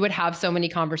zone. Like we would have so many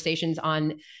conversations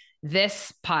on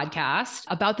this podcast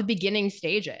about the beginning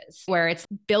stages where it's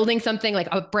building something like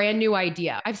a brand new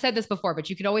idea. I've said this before, but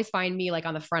you could always find me like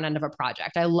on the front end of a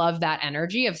project. I love that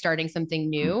energy of starting something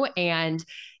new. And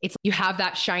you have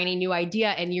that shiny new idea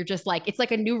and you're just like, it's like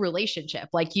a new relationship.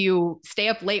 Like you stay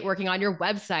up late working on your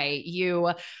website, you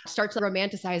start to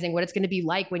romanticizing what it's going to be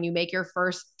like when you make your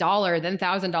first $1, then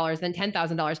 $1,000, then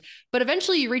 $10,000. But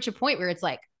eventually you reach a point where it's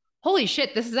like, holy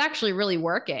shit, this is actually really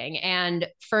working. And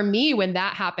for me, when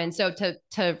that happened, so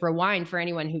to rewind for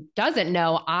anyone who doesn't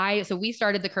know, so we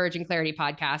started the Courage and Clarity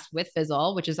podcast with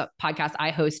Fizzle, which is a podcast I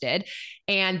hosted.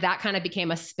 And that kind of became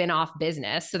a spin-off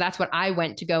business. So that's what I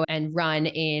went to go and run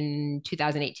in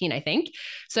 2018, I think.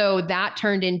 So that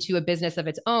turned into a business of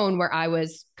its own where I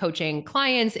was coaching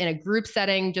clients in a group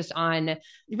setting, just on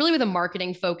really with a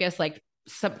marketing focus, like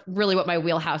really what my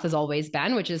wheelhouse has always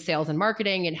been, which is sales and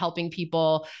marketing and helping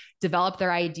people develop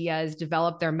their ideas,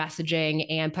 develop their messaging,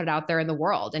 and put it out there in the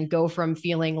world and go from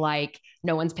feeling like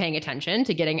no one's paying attention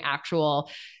to getting actual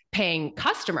paying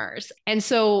customers. And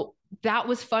so that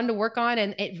was fun to work on.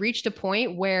 And it reached a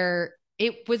point where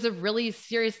it was a really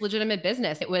serious, legitimate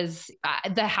business. It was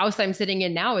the house I'm sitting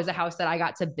in now is a house that I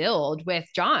got to build with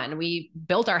John. We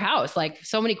built our house. Like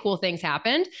so many cool things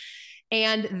happened.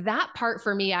 And that part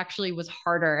for me actually was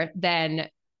harder than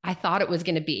I thought it was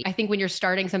going to be. I think when you're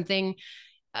starting something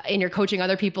and you're coaching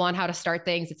other people on how to start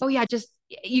things, it's,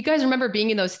 you guys remember being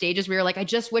in those stages where you're like, I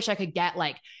just wish I could get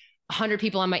like 100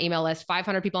 people on my email list,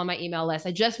 500 people on my email list.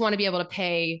 I just want to be able to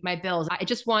pay my bills. I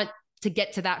just want to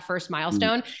get to that first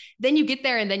milestone. Then you get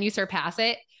there and then you surpass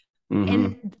it.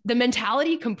 And the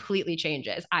mentality completely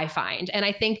changes, I find. And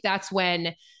I think that's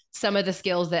when some of the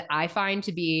skills that I find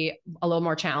to be a little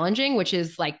more challenging, which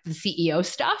is like the CEO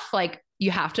stuff. Like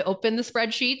you have to open the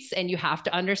spreadsheets and you have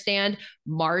to understand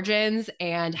margins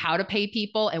and how to pay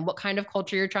people and what kind of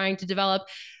culture you're trying to develop.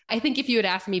 I think if you had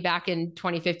asked me back in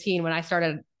 2015, when I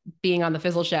started being on the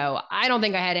Fizzle Show, I don't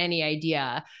think I had any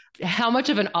idea how much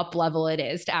of an up level it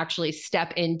is to actually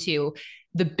step into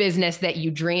the business that you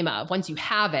dream of. Once you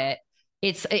have it,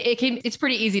 it's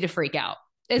pretty easy to freak out,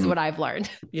 is what I've learned.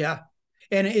 Yeah.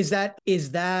 And is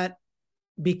that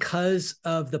because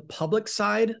of the public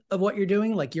side of what you're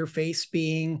doing, like your face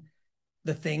being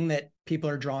the thing that people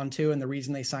are drawn to and the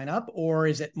reason they sign up? Or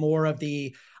is it more of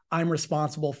the, I'm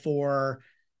responsible for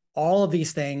all of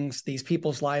these things, these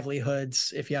people's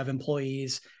livelihoods, if you have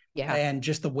employees, and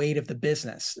just the weight of the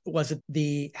business? Was it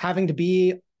the having to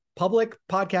be public,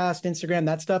 podcast, Instagram,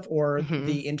 that stuff, or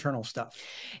the internal stuff?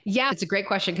 Yeah, it's a great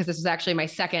question, because this is actually my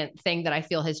second thing that I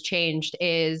feel has changed.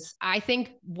 Is I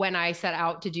think when I set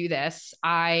out to do this,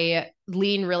 I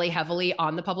lean really heavily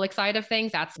on the public side of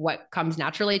things. That's what comes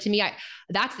naturally to me.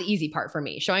 That's the easy part for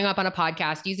me. Showing up on a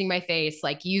podcast, using my face,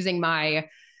 like using my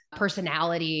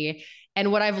personality. And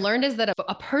what I've learned is that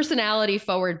a personality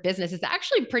forward business is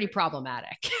actually pretty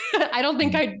problematic. I don't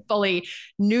think I fully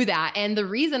knew that. And the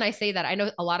reason I say that, I know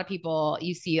a lot of people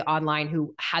you see online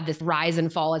who had this rise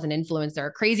and fall as an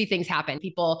influencer. Crazy things happen.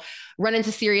 People run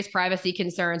into serious privacy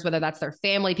concerns, whether that's their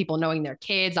family, people knowing their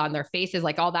kids on their faces,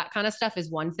 like all that kind of stuff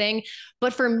is one thing.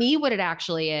 But for me, what it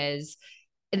actually is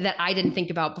that I didn't think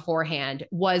about beforehand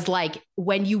was like,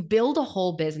 when you build a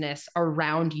whole business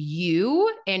around you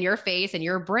and your face and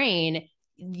your brain,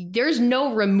 there's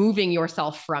no removing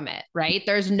yourself from it, right?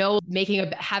 There's no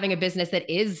having a business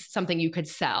that is something you could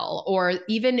sell, or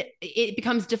even it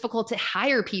becomes difficult to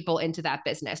hire people into that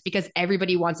business because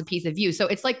everybody wants a piece of you. So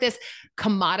it's like this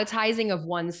commoditizing of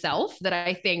oneself that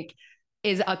I think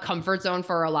is a comfort zone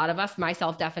for a lot of us,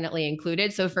 myself definitely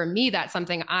included. So for me, that's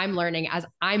something I'm learning as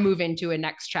I move into a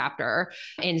next chapter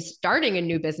in starting a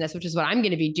new business, which is what I'm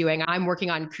going to be doing. I'm working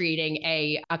on creating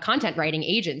a content writing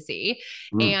agency.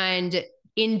 And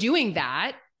in doing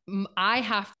that, I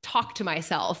have to talk to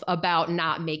myself about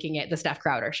not making it the Steph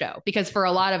Crowder show, because for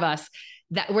a lot of us,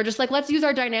 that we're just like, let's use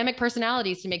our dynamic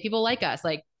personalities to make people like us.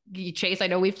 Like, Chase, I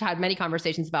know we've had many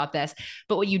conversations about this,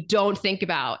 but what you don't think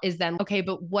about is then, okay,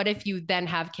 but what if you then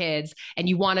have kids and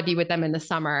you want to be with them in the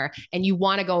summer and you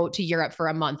want to go to Europe for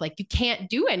a month? Like, you can't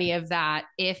do any of that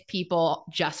if people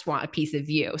just want a piece of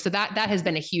you. So that has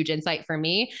been a huge insight for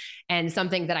me, and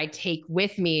something that I take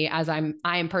with me as I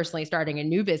am personally starting a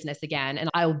new business again, and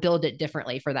I'll build it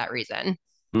differently for that reason.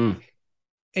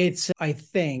 I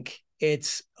think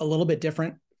it's a little bit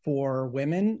different for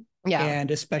women. Yeah. And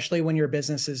especially when your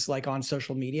business is like on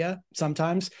social media,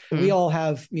 sometimes we all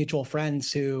have mutual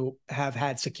friends who have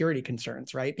had security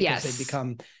concerns, right? Because they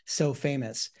become so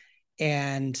famous,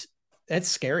 and that's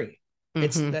scary.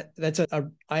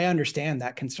 I understand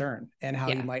that concern and how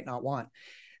you might not want.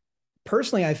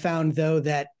 Personally, I found though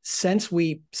that since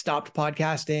we stopped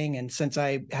podcasting and since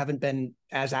I haven't been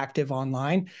as active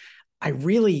online, I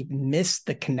really miss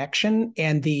the connection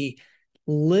and the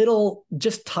little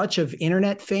just touch of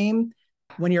internet fame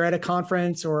when you're at a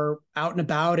conference or out and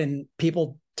about and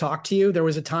people talk to you. There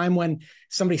was a time when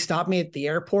somebody stopped me at the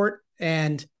airport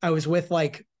and I was with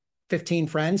like 15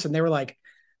 friends and they were like,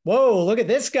 whoa, look at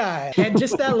this guy. And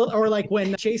just that, or like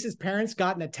when Chase's parents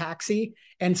got in a taxi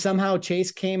and somehow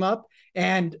Chase came up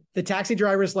and the taxi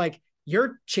driver's like,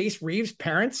 you're Chase Reeves'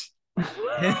 parents?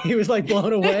 And he was like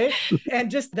blown away.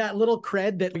 And just that little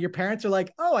cred that your parents are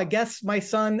like, oh, I guess my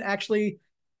son actually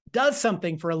does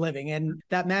something for a living, and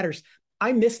that matters.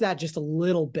 I miss that just a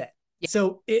little bit.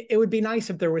 So it would be nice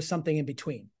if there was something in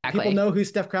between. Exactly. People know who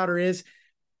Steph Crowder is,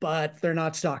 but they're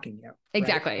not stalking you. Right?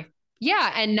 Exactly.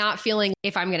 Yeah. And not feeling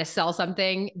if I'm going to sell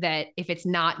something that if it's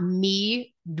not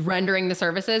me rendering the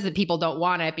services, that people don't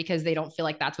want it because they don't feel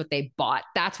like that's what they bought.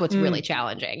 That's what's really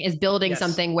challenging, is building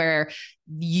something where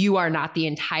you are not the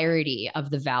entirety of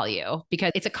the value,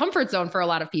 because it's a comfort zone for a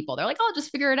lot of people. They're like, oh, I'll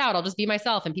just figure it out. I'll just be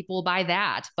myself and people will buy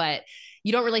that. But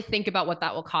you don't really think about what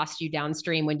that will cost you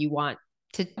downstream when you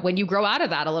grow out of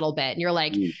that a little bit. And you're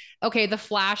like, okay, the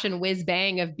flash and whiz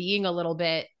bang of being a little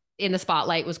bit in the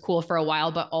spotlight was cool for a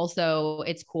while, but also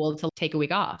it's cool to take a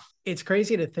week off. It's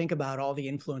crazy to think about all the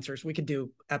influencers. We could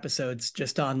do episodes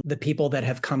just on the people that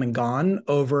have come and gone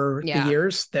over the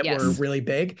years that were really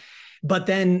big. But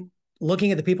then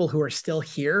looking at the people who are still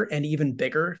here and even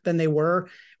bigger than they were,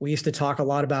 we used to talk a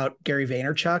lot about Gary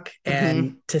Vaynerchuk,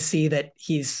 and to see that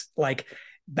he's like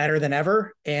better than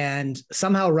ever and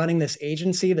somehow running this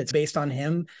agency that's based on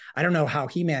him. I don't know how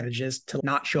he manages to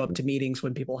not show up to meetings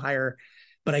when people hire,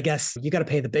 but I guess you got to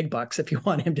pay the big bucks if you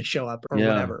want him to show up or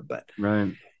whatever. But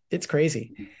it's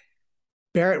crazy.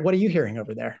 Barrett, what are you hearing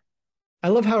over there? I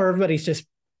love how everybody's just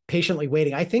patiently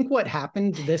waiting. I think what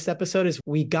happened this episode is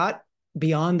we got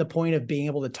beyond the point of being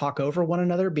able to talk over one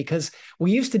another, because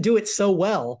we used to do it so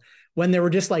well when there were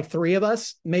just like 3 of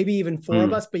us, maybe even 4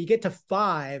 of us, but you get to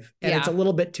 5 and it's a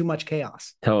little bit too much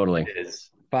chaos. Totally. It is.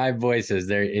 5 voices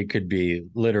there. It could be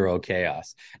literal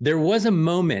chaos. There was a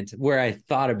moment where I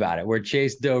thought about it, where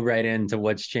Chase dove right into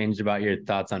what's changed about your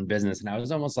thoughts on business. And I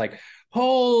was almost like,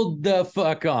 hold the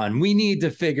fuck on. We need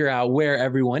to figure out where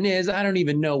everyone is. I don't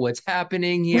even know what's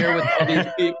happening here with all these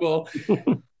people.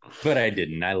 But I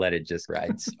didn't. I let it just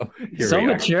ride. So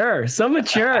mature. So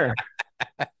mature.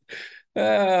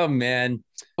 Oh, man.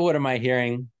 What am I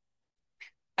hearing?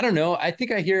 I don't know. I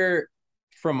think I hear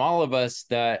from all of us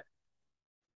that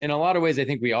in a lot of ways, I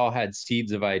think we all had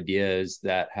seeds of ideas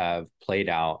that have played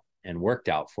out and worked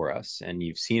out for us. And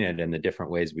you've seen it in the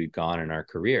different ways we've gone in our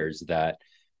careers, that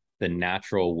the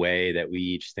natural way that we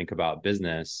each think about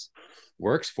business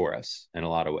works for us in a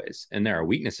lot of ways. And there are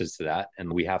weaknesses to that,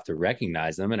 and we have to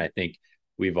recognize them. And I think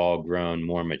we've all grown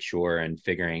more mature in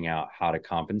figuring out how to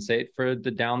compensate for the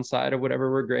downside of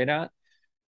whatever we're great at.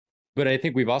 But I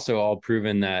think we've also all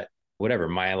proven that whatever,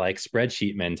 my like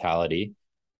spreadsheet mentality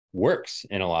works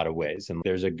in a lot of ways. And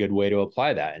there's a good way to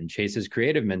apply that. And Chase's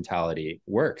creative mentality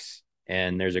works.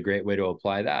 And there's a great way to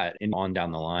apply that and on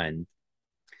down the line.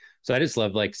 So I just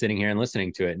love like sitting here and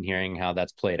listening to it and hearing how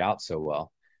that's played out so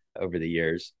well over the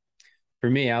years. For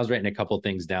me, I was writing a couple of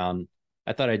things down.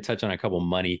 I thought I'd touch on a couple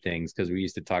money things because we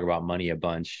used to talk about money a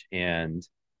bunch. And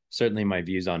certainly my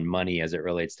views on money as it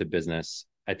relates to business,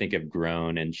 I think have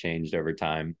grown and changed over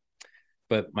time.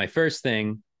 But my first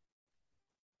thing,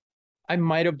 I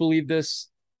might have believed this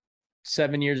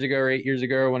 7 years ago or 8 years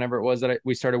ago, or whenever it was that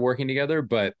we started working together.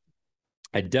 But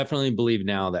I definitely believe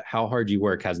now that how hard you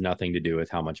work has nothing to do with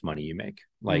how much money you make.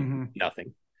 Like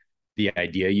nothing. The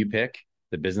idea you pick,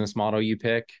 the business model you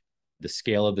pick, the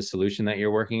scale of the solution that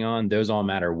you're working on, those all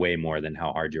matter way more than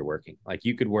how hard you're working. Like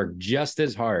you could work just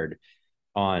as hard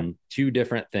on 2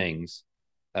 different things.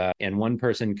 And one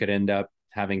person could end up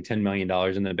having $10 million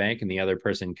in the bank, and the other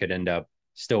person could end up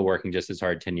still working just as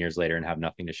hard 10 years later and have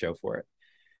nothing to show for it.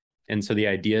 And so the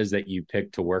ideas that you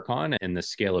pick to work on and the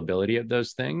scalability of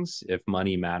those things, if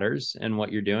money matters in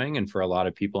what you're doing, and for a lot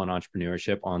of people in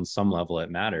entrepreneurship on some level,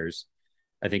 it matters.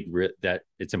 I think that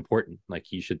it's important.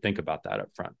 Like you should think about that up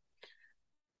front.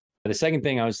 The second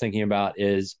thing I was thinking about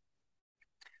is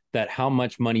that how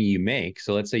much money you make.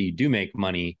 So let's say you do make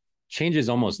money, changes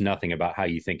almost nothing about how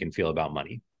you think and feel about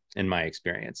money, in my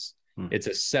experience. It's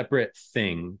a separate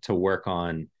thing to work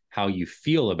on how you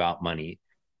feel about money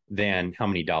than how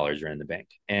many dollars are in the bank.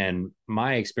 And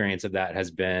my experience of that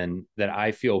has been that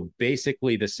I feel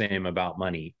basically the same about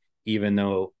money, even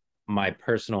though my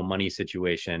personal money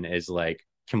situation is like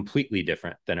completely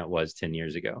different than it was 10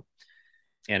 years ago.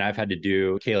 And I've had to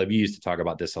do, Caleb, you used to talk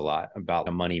about this a lot, about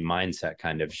a money mindset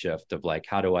kind of shift of like,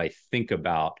 how do I think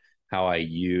about how I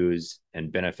use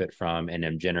and benefit from and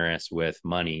am generous with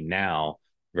money now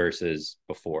versus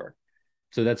before.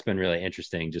 So that's been really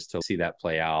interesting just to see that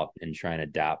play out and try and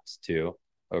adapt to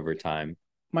over time.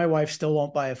 My wife still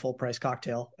won't buy a full price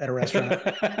cocktail at a restaurant.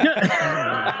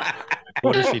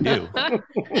 What does she do?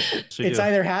 It's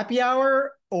either happy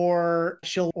hour or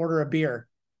she'll order a beer.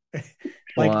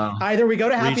 Either we go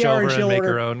to happy hour and she'll make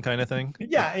order her own kind of thing.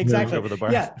 Yeah, exactly. Over the bar.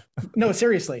 Yeah, no,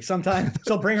 seriously. Sometimes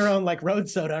she'll bring her own like road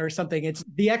soda or something. It's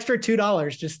the extra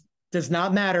 $2 just does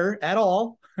not matter at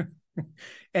all.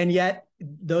 And yet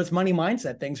those money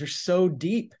mindset things are so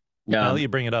deep. Yeah. Now that you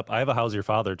bring it up, I have a How's Your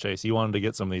Father, Chase. You wanted to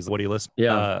get some of these. What do you listen?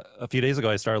 Yeah. A few days ago,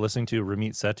 I started listening to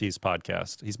Ramit Sethi's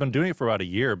podcast. He's been doing it for about a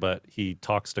year, but he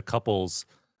talks to couples,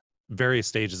 various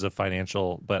stages of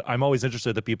financial. But I'm always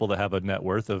interested in the people that have a net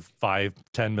worth of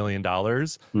 $5-10 million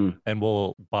and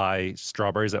will buy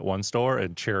strawberries at one store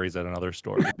and cherries at another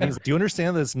store. Do you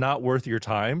understand that it's not worth your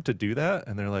time to do that?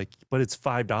 And they're like, but it's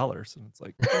 $5. And it's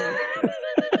like...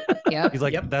 Yep. He's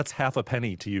like, that's half a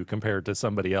penny to you compared to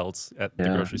somebody else at the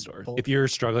grocery store. If you're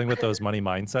struggling with those money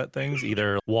mindset things,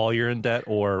 either while you're in debt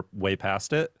or way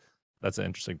past it, that's an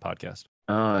interesting podcast.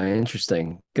 Oh,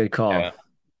 interesting. Good call.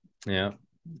 Yeah.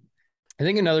 I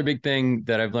think another big thing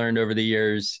that I've learned over the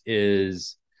years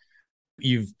is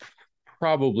you've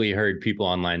probably heard people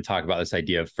online talk about this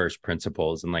idea of first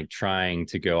principles and like trying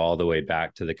to go all the way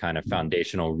back to the kind of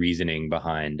foundational reasoning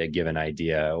behind a given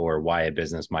idea or why a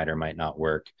business might or might not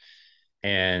work.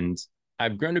 And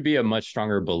I've grown to be a much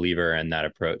stronger believer in that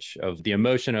approach of the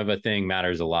emotion of a thing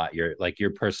matters a lot. Your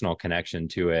personal connection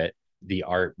to it, the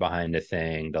art behind a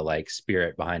thing, the like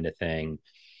spirit behind a thing.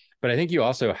 But I think you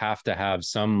also have to have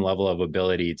some level of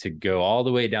ability to go all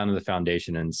the way down to the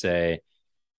foundation and say,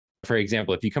 for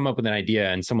example, if you come up with an idea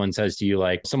and someone says to you,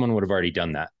 like, someone would have already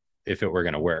done that if it were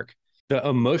going to work. The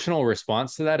emotional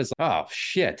response to that is, oh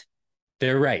shit,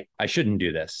 they're right. I shouldn't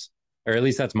do this. Or at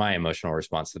least that's my emotional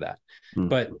response to that.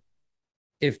 But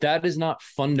if that is not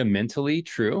fundamentally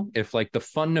true, if like the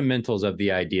fundamentals of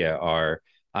the idea are,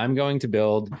 I'm going to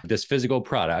build this physical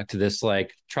product, this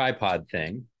like tripod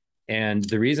thing, and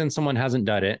the reason someone hasn't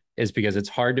done it is because it's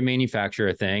hard to manufacture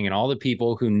a thing, and all the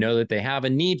people who know that they have a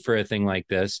need for a thing like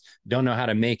this don't know how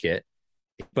to make it.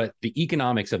 But the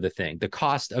economics of the thing, the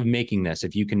cost of making this,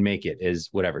 if you can make it, is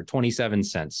whatever, 27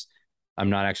 cents. I'm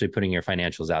not actually putting your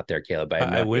financials out there, Caleb.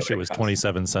 I wish it was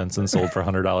 27 cents and sold for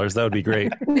 $100. That would be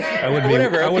great. I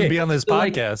Whatever, I wouldn't okay. be on this So,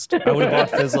 like- podcast. I would have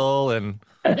bought Fizzle and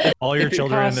all your If it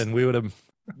children, costs- and we would have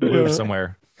moved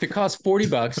somewhere. If it costs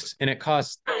 $40 and it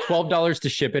costs $12 to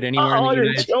ship it anywhere All in the your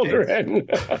United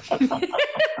States, children.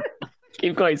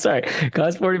 Keep going. Sorry.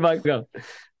 Cost $40. Go.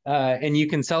 and you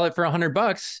can sell it for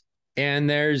 $100, and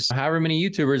there's however many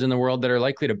YouTubers in the world that are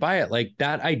likely to buy it, like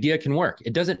that idea can work.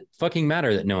 It doesn't fucking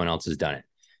matter that no one else has done it.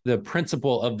 The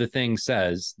principle of the thing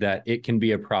says that it can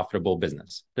be a profitable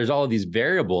business. There's all of these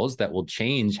variables that will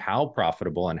change how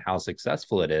profitable and how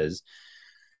successful it is.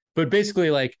 But basically,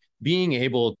 like being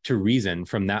able to reason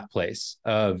from that place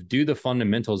of, do the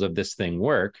fundamentals of this thing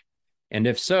work? And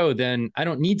if so, then I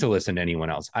don't need to listen to anyone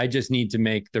else. I just need to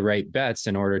make the right bets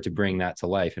in order to bring that to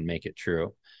life and make it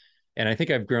true. And I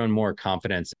think I've grown more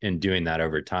confidence in doing that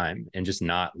over time, and just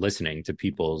not listening to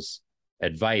people's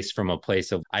advice from a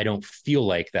place of, I don't feel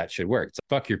like that should work. It's like,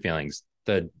 fuck your feelings.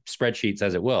 The spreadsheet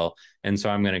says it will. And so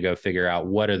I'm going to go figure out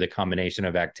what are the combination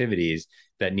of activities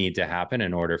that need to happen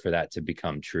in order for that to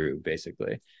become true,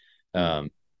 basically.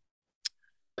 And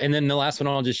then the last one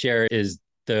I'll just share is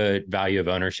the value of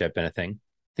ownership in a thing.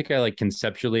 I think I like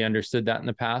conceptually understood that in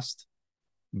the past,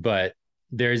 but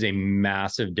there's a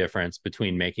massive difference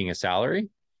between making a salary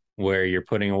where you're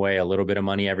putting away a little bit of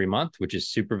money every month, which is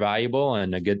super valuable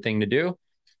and a good thing to do,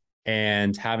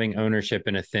 and having ownership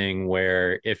in a thing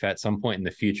where if at some point in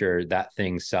the future that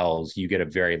thing sells, you get a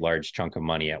very large chunk of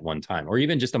money at one time, or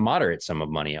even just a moderate sum of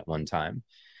money at one time.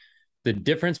 The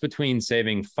difference between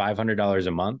saving $500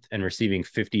 a month and receiving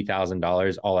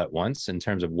 $50,000 all at once in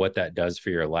terms of what that does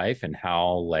for your life and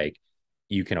how like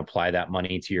you can apply that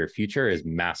money to your future is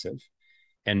massive.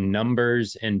 And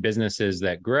numbers in businesses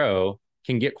that grow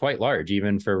can get quite large,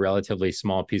 even for relatively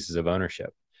small pieces of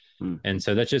ownership. And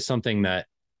so that's just something that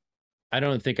I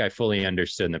don't think I fully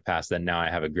understood in the past that now I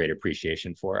have a great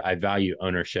appreciation for. I value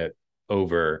ownership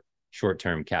over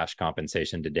short-term cash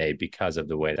compensation today because of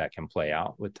the way that can play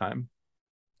out with time.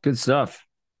 Good stuff.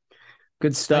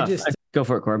 Good stuff. Go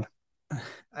for it, Corb.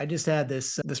 I just had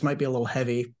this might be a little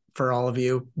heavy for all of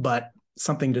you, but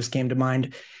something just came to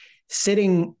mind.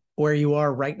 Sitting where you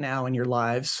are right now in your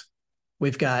lives,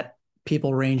 we've got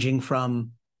people ranging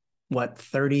from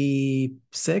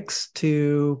 36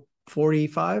 to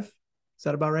 45. Is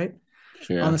that about right?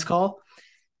 Yeah. On this call?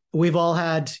 We've all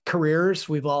had careers.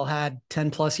 We've all had 10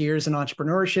 plus years in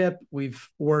entrepreneurship.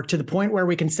 We're to the point where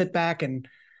we can sit back and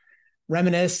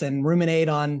reminisce and ruminate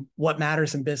on what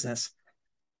matters in business.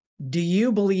 Do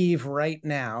you believe right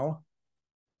now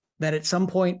that at some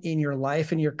point in your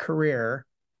life and your career,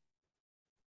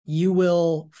 you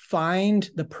will find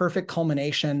the perfect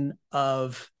culmination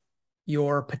of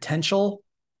your potential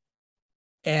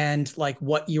and like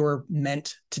what you're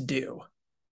meant to do?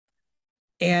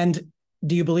 And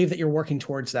do you believe that you're working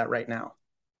towards that right now?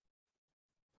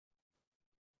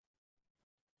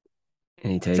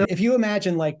 Any take? So if you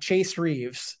imagine like Chase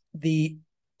Reeves, the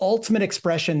ultimate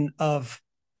expression of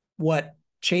what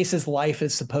Chase's life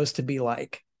is supposed to be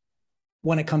like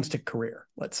when it comes to career,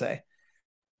 let's say,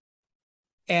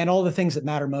 and all the things that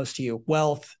matter most to you,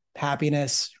 wealth,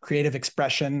 happiness, creative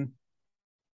expression,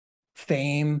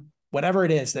 fame, whatever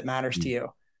it is that matters to you.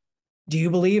 Do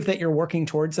you believe that you're working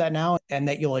towards that now and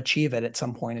that you'll achieve it at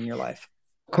some point in your life?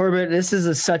 Corbett, this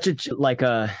is such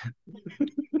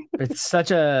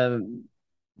a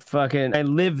fucking, I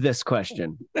live this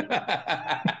question.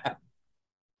 I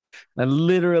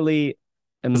literally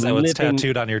am Is that what's living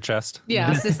tattooed on your chest?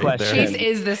 Yeah, this question. Chase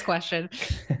is this question.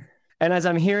 And as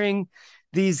I'm hearing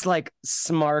these like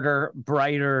smarter,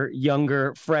 brighter,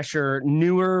 younger, fresher,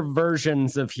 newer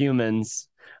versions of humans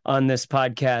on this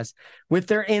podcast with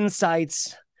their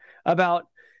insights about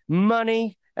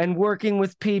money and working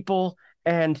with people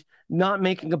and not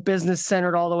making a business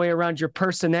centered all the way around your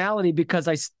personality because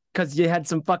you had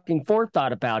some fucking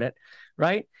forethought about it,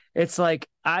 right? It's like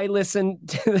I listen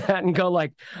to that and go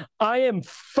like, I am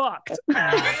fucked.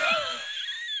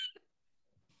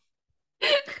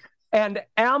 And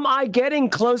am I getting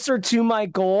closer to my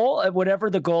goal, whatever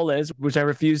the goal is, which I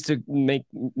refuse to make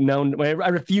known?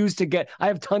 I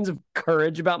have tons of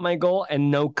courage about my goal and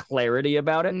no clarity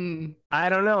about it. I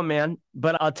don't know, man.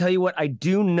 But I'll tell you what, I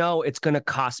do know it's going to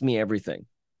cost me everything.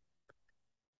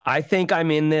 I think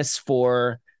I'm in this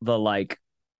for the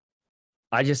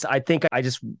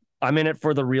I'm in it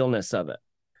for the realness of it.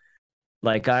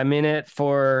 Like, I'm in it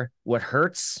for what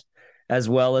hurts as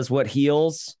well as what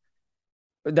heals.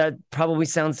 That probably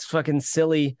sounds fucking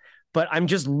silly, but I'm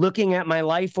just looking at my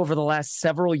life over the last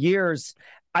several years.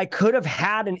 I could have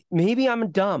had, and maybe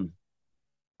I'm dumb.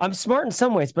 I'm smart in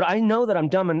some ways, but I know that I'm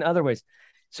dumb in other ways.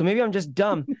 So maybe I'm just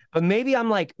dumb, but maybe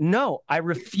I'm like, no, I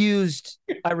refused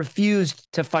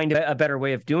to find a better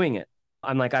way of doing it.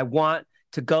 I'm like, I want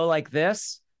to go like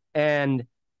this. And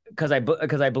because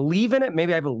I believe in it,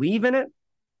 maybe I believe in it.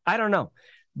 I don't know,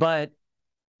 but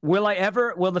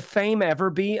will the fame ever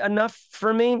be enough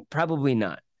for me? Probably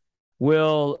not.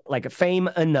 Will fame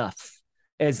enough?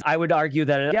 As I would argue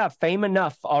that, fame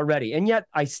enough already. And yet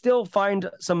I still find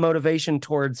some motivation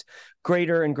towards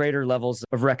greater and greater levels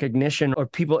of recognition or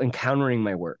people encountering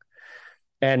my work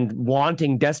and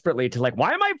wanting desperately to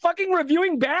why am I fucking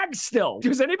reviewing bags still?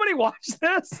 Does anybody watch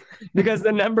this? Because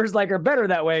the numbers are better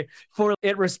that way.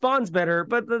 It responds better,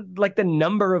 but the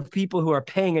number of people who are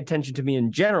paying attention to me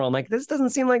in general, I'm like, this doesn't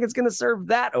seem like it's going to serve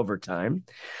that over time.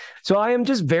 So I am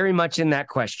just very much in that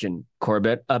question,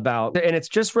 Corbett, and it's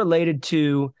just related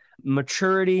to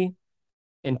maturity,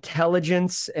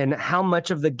 intelligence, and how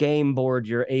much of the game board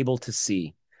you're able to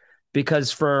see.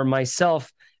 Because for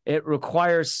myself, it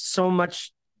requires so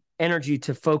much energy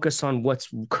to focus on what's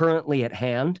currently at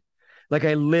hand.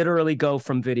 I literally go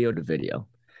from video to video.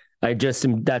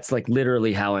 That's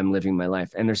literally how I'm living my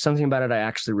life. And there's something about it I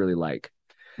actually really like.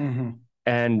 Mm-hmm.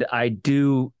 And I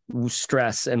do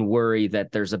stress and worry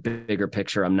that there's a bigger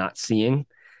picture I'm not seeing.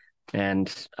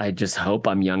 And I just hope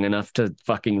I'm young enough to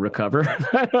fucking recover.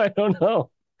 I don't know.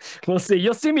 We'll see.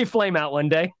 You'll see me flame out one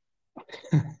day.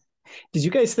 Did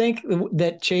you guys think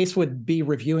that Chase would be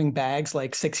reviewing bags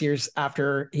 6 years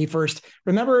after he first?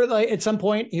 Remember, at some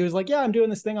point he was like, "Yeah, I'm doing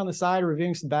this thing on the side,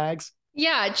 reviewing some bags."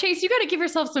 Yeah, Chase, you got to give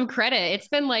yourself some credit. It's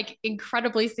been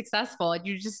incredibly successful.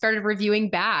 You just started reviewing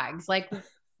bags.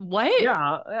 What?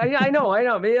 Yeah, I know.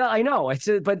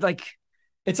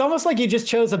 It's almost like you just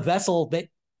chose a vessel that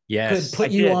could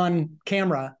put you on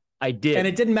camera. I did. And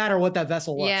it didn't matter what that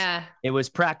vessel was. Yeah. It was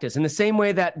practice. In the same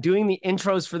way that doing the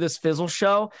intros for this Fizzle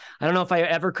Show, I don't know if I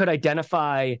ever could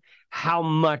identify how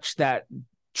much that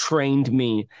trained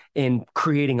me in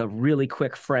creating a really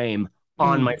quick frame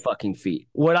on my fucking feet.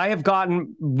 What I have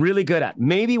gotten really good at,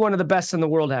 maybe one of the best in the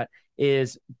world at,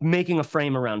 is putting a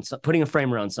frame around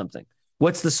something.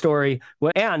 What's the story?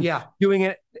 And doing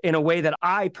it in a way that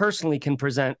I personally can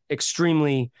present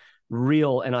extremely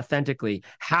real and authentically.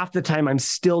 Half the time I'm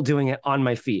still doing it on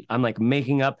my feet. I'm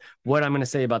making up what I'm going to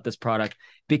say about this product,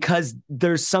 because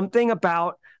there's something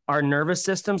about our nervous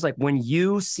systems. When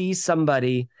you see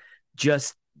somebody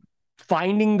just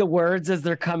finding the words as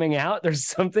they're coming out, there's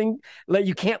something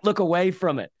you can't look away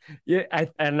from it. And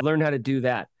I learned how to do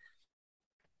that.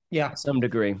 Yeah. To some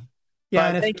degree.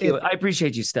 Yeah. Thank you. I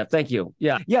appreciate you, Steph. Thank you.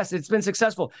 Yeah. Yes, it's been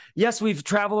successful. Yes, we've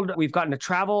traveled. We've gotten to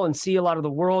travel and see a lot of the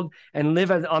world and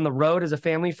live on the road as a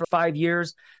family for 5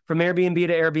 years, from Airbnb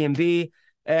to Airbnb.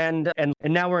 And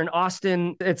now we're in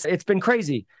Austin. It's been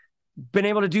crazy. Been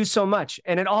able to do so much.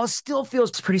 And it all still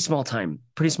feels pretty small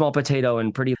potato,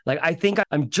 and pretty I think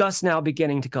I'm just now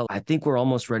beginning to go, I think we're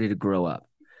almost ready to grow up.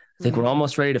 I think we're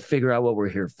almost ready to figure out what we're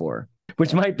here for,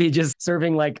 which might be just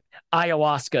serving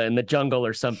ayahuasca in the jungle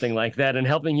or something like that and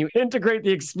helping you integrate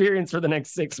the experience for the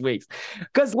next 6 weeks.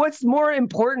 Because what's more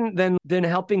important than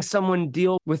helping someone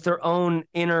deal with their own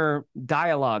inner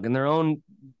dialogue and their own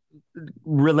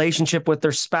relationship with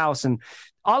their spouse, and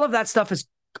all of that stuff has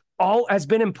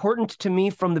been important to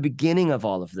me from the beginning of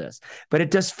all of this. But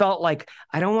it just felt like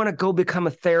I don't want to go become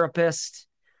a therapist.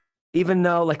 Even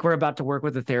though we're about to work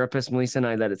with a therapist, Melissa and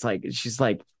I, that she's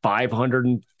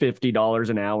 $550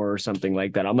 an hour or something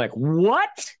like that. I'm like,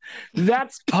 what?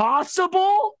 That's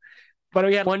possible? But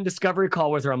we had one discovery call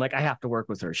with her. I'm like, I have to work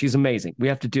with her. She's amazing. We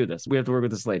have to do this. We have to work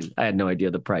with this lady. I had no idea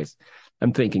the price.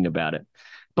 I'm thinking about it.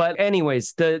 But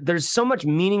anyways, there's so much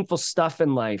meaningful stuff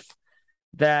in life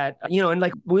that,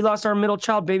 and we lost our middle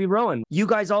child, baby Rowan. You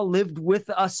guys all lived with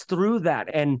us through that.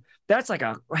 And that's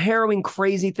a harrowing,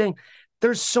 crazy thing.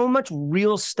 There's so much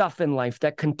real stuff in life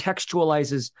that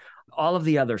contextualizes all of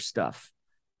the other stuff.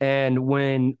 And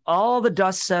when all the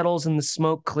dust settles and the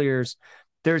smoke clears,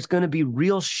 there's going to be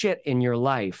real shit in your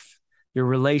life, your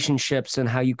relationships, and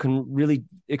how you can really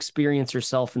experience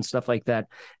yourself and stuff like that.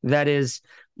 That is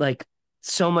like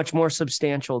so much more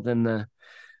substantial than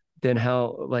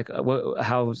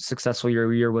how successful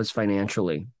your year was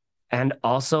financially. And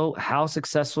also how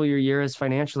successful your year is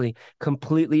financially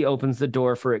completely opens the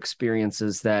door for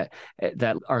experiences that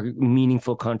are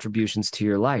meaningful contributions to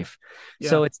your life.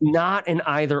 Yeah. So it's not an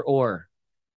either or.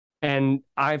 And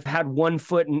I've had one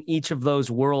foot in each of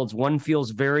those worlds. One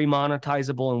feels very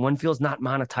monetizable and one feels not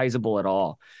monetizable at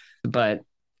all. But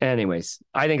anyways,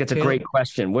 I think it's a great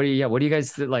question. What do you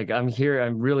guys like? I'm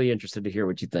really interested to hear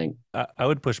what you think. I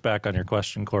would push back on your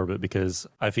question, Corbett, because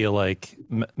I feel like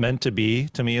meant to be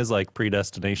to me is like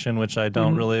predestination, which I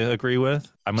don't really agree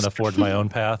with. I'm going to forge my own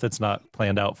path. It's not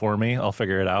planned out for me. I'll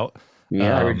figure it out.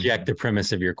 Yeah, I reject the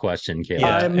premise of your question, Caleb.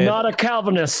 Yeah, I'm not a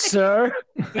Calvinist, sir.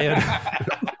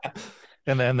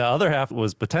 And then the other half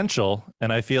was potential.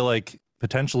 And I feel like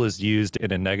potential is used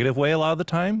in a negative way a lot of the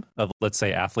time of, let's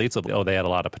say, athletes of, they had a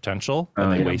lot of potential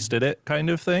and they wasted it kind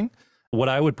of thing. What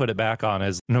I would put it back on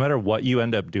is no matter what you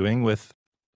end up doing with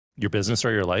your business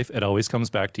or your life, it always comes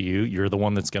back to you. You're the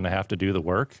one that's going to have to do the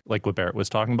work. Like what Barrett was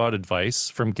talking about,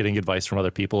 getting advice from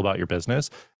other people about your business.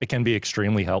 It can be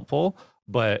extremely helpful,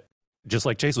 but just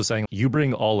like Chase was saying, you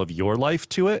bring all of your life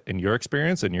to it and your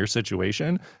experience and your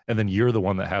situation, and then you're the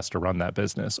one that has to run that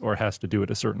business or has to do it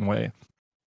a certain way.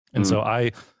 And so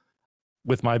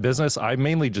with my business, I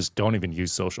mainly just don't even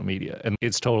use social media, and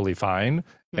it's totally fine.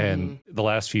 And the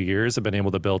last few years I've been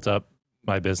able to build up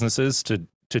my businesses to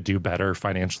do better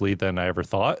financially than I ever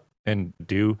thought, and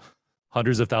do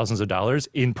hundreds of thousands of dollars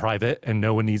in private, and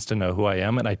no one needs to know who I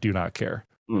am. And I do not care.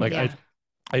 I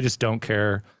just don't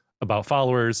care about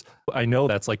followers. I know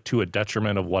that's like to a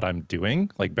detriment of what I'm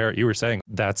doing. Like Barrett, you were saying,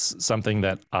 that's something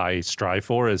that I strive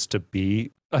for, is to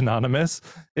be anonymous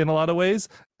in a lot of ways.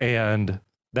 And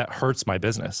that hurts my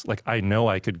business. Like I know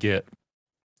I could get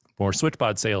more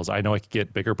SwitchPod sales. I know I could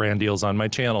get bigger brand deals on my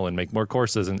channel and make more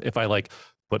courses. And if I like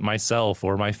put myself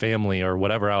or my family or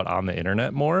whatever out on the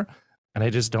internet more, and I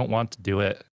just don't want to do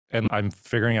it. And I'm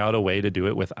figuring out a way to do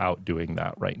it without doing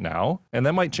that right now. And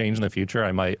that might change in the future.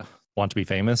 I might want to be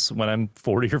famous when I'm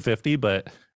 40 or 50, but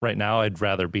right now I'd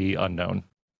rather be unknown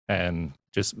and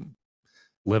just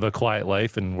live a quiet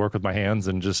life and work with my hands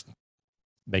and just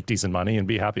make decent money and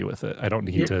be happy with it. I don't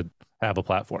need to have a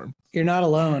platform. You're not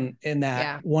alone in that.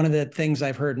 Yeah. One of the things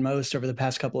I've heard most over the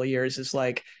past couple of years is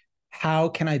like, how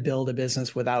can I build a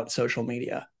business without social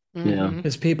media? Yeah.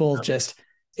 Because people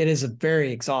it is a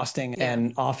very exhausting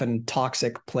and often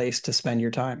toxic place to spend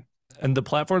your time. And the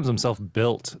platforms themselves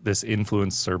built this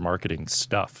influencer marketing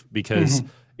stuff because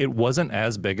it wasn't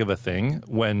as big of a thing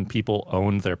when people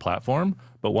owned their platform.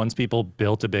 But once people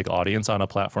built a big audience on a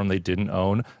platform they didn't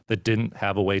own, that didn't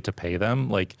have a way to pay them,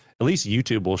 like at least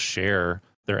YouTube will share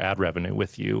their ad revenue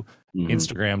with you.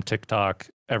 Instagram, TikTok,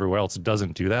 everywhere else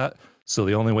doesn't do that. So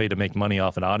the only way to make money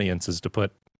off an audience is to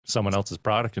put someone else's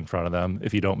product in front of them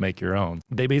if you don't make your own.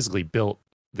 They basically built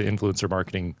the influencer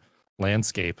marketing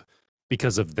landscape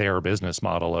because of their business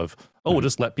model of, we'll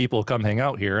just let people come hang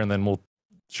out here and then we'll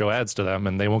show ads to them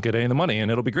and they won't get any of the money and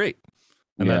it'll be great.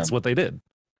 And that's what they did.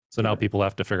 So now people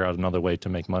have to figure out another way to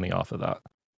make money off of that.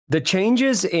 The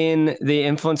changes in the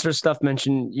influencer stuff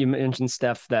you mentioned,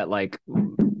 Steph, that like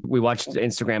we watched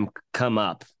Instagram come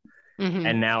up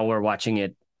and now we're watching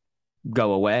it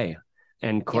go away.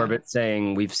 And Corbett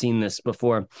saying, we've seen this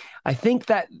before. I think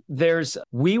that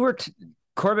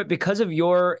Corbett, because of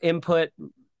your input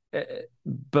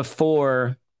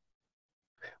before,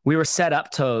 we were set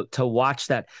up to watch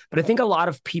that. But I think a lot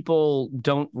of people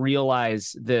don't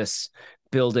realize this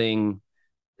building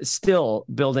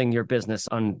your business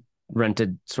on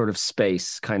rented sort of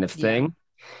space kind of thing.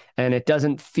 And it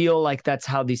doesn't feel like that's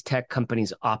how these tech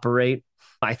companies operate.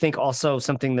 I think also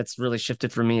something that's really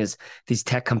shifted for me is these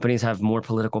tech companies have more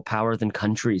political power than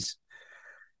countries.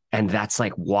 And that's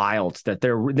like wild that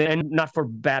and not for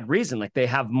bad reason. Like they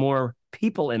have more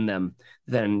people in them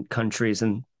than countries.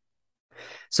 And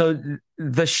so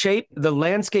the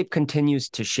landscape continues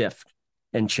to shift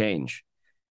and change.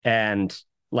 And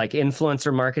like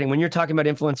influencer marketing, when you're talking about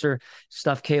influencer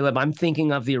stuff, Caleb, I'm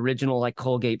thinking of the original like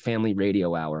Colgate Family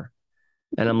Radio Hour.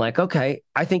 And I'm like, okay,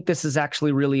 I think this is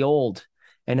actually really old.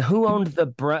 And who owned the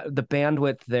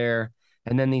bandwidth there?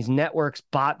 And then these networks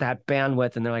bought that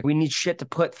bandwidth and they're like, we need shit to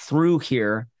put through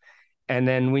here. And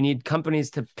then we need companies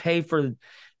to pay for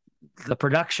the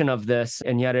production of this.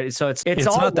 And yet it's all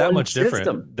not that much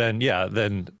system. Different than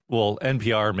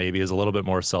NPR maybe is a little bit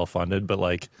more self-funded, but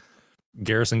like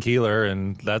Garrison Keillor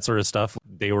and that sort of stuff,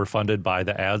 they were funded by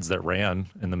the ads that ran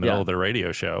in the middle of their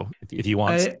radio show. If you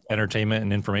want entertainment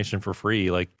and information for free,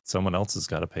 like someone else has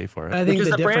got to pay for it. Which is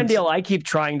the brand deal I keep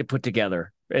trying to put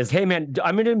together. is, hey man,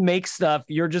 I'm going to make stuff.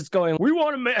 You're just going, we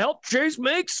want to help Chase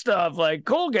make stuff. Like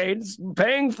Colgate's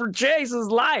paying for Chase's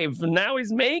life and now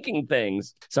he's making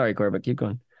things. Sorry, Corbett, keep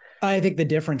going. I think the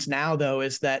difference now though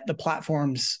is that the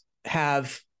platforms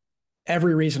have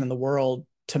every reason in the world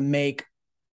to make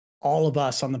all of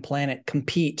us on the planet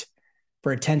compete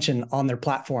for attention on their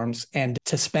platforms and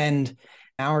to spend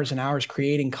hours and hours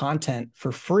creating content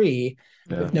for free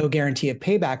with no guarantee of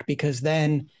payback, because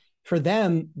then for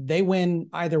them, they win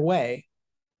either way.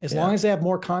 As long as they have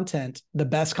more content, the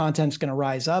best content is going to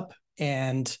rise up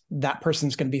and that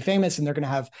person's going to be famous and they're going to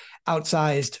have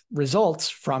outsized results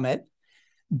from it.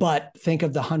 But think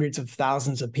of the hundreds of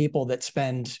thousands of people that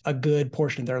spend a good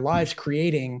portion of their lives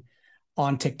creating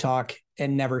on TikTok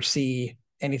and never see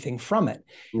anything from it.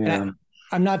 Yeah. And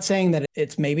I'm not saying that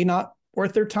it's maybe not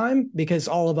worth their time, because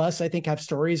all of us, I think, have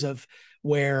stories of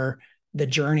where the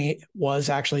journey was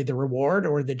actually the reward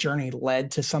or the journey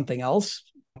led to something else,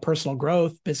 personal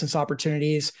growth, business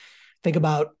opportunities. Think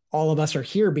about all of us are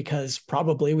here because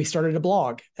probably we started a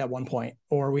blog at one point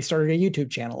or we started a YouTube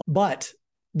channel. But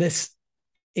this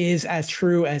is as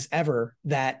true as ever,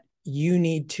 that you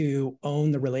need to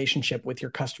own the relationship with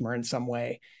your customer in some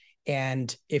way.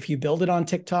 And if you build it on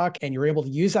TikTok and you're able to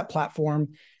use that platform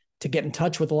to get in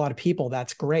touch with a lot of people,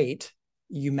 that's great.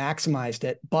 You maximized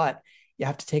it, but you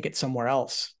have to take it somewhere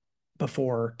else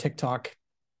before TikTok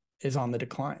is on the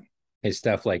decline. Hey,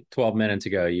 Steph, like 12 minutes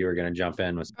ago, you were going to jump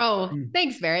in with. Oh,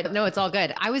 thanks, Barrett. No, it's all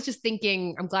good. I was just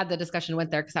thinking, I'm glad the discussion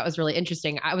went there because that was really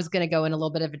interesting. I was going to go in a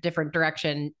little bit of a different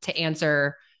direction to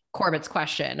answer Corbett's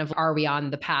question of, are we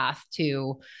on the path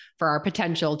for our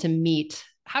potential to meet?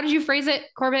 How did you phrase it,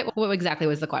 Corbett? What exactly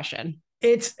was the question?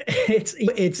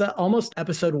 It's almost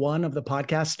episode 1 of the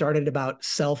podcast started about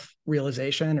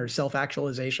self-realization or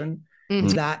self-actualization. Mm-hmm.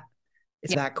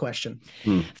 It's that question.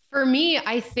 For me,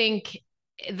 I think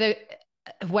the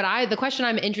question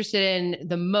I'm interested in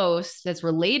the most that's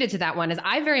related to that one is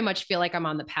I very much feel like I'm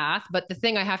on the path, but the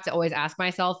thing I have to always ask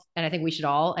myself, and I think we should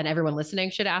all, and everyone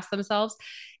listening should ask themselves,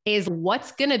 is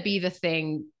what's going to be the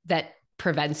thing that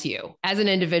prevents you as an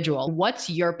individual? What's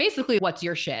your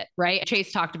shit, right?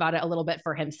 Chase talked about it a little bit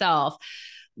for himself.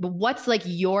 But what's like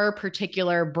your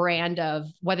particular brand of,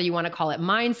 whether you want to call it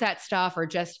mindset stuff or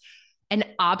just an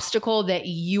obstacle that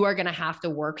you are going to have to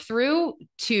work through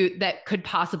that could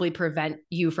possibly prevent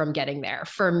you from getting there.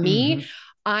 For me,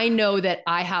 I know that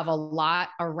I have a lot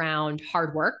around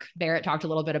hard work. Barrett talked a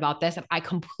little bit about this, and I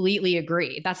completely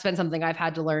agree. That's been something I've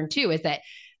had to learn too, is that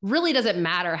really doesn't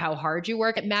matter how hard you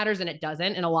work. It matters and it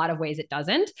doesn't. In a lot of ways, it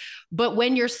doesn't. But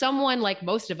when you're someone like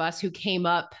most of us who came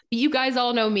up, you guys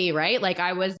all know me, right? Like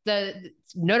I was the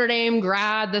Notre Dame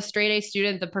grad, the straight A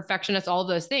student, the perfectionist, all of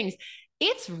those things.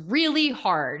 It's really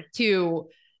hard to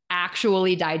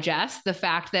actually digest the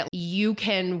fact that you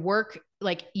can work,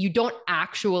 like you don't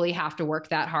actually have to work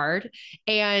that hard.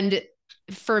 And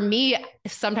for me,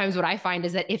 sometimes what I find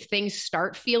is that if things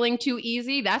start feeling too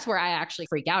easy, that's where I actually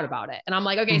freak out about it. And I'm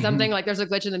like, okay, something like there's a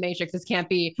glitch in the matrix. This can't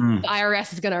be, the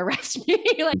IRS is going to arrest me.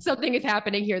 Like something is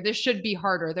happening here. This should be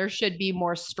harder. There should be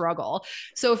more struggle.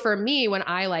 So for me, when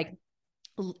I like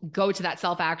go to that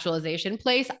self-actualization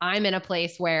place, I'm in a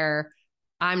place where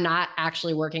I'm not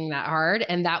actually working that hard.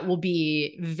 And that will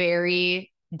be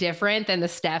very different than the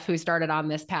Steph who started on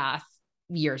this path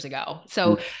years ago.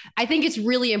 So I think it's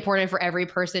really important for every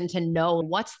person to know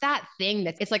what's that thing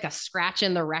that it's like a scratch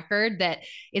in the record that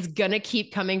is going to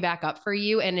keep coming back up for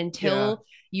you. And until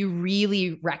you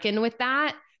really reckon with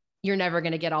that, you're never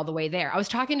going to get all the way there. I was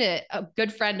talking to a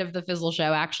good friend of the Fizzle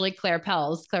Show, actually, Claire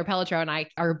Pelletreau and I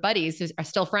are buddies who are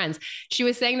still friends. She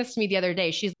was saying this to me the other day.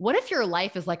 She's, what if your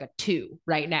life is like a 2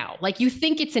 right now? Like you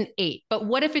think it's an 8, but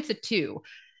what if it's a 2?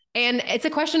 And it's a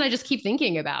question I just keep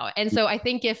thinking about. And so I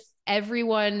think if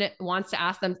everyone wants to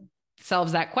ask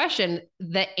themselves that question,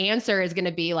 the answer is going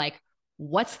to be like,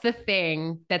 what's the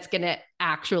thing that's going to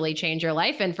actually change your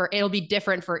life? And it'll be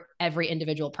different for every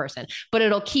individual person, but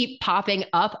it'll keep popping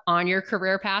up on your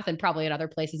career path and probably in other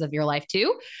places of your life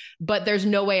too. But there's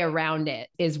no way around it,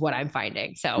 is what I'm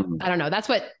finding. So I don't know. That's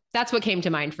what came to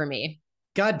mind for me.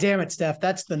 God damn it, Steph.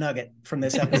 That's the nugget from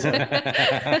this episode.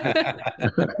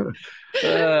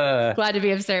 Glad to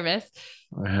be of service.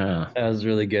 That was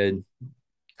really good.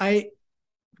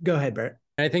 Go ahead, Barrett.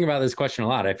 I think about this question a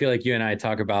lot. I feel like you and I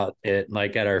talk about it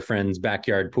like at our friend's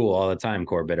backyard pool all the time,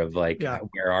 Corbett, of like,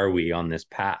 where are we on this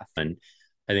path? And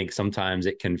I think sometimes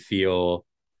it can feel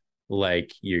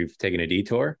like you've taken a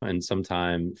detour, and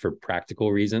sometimes for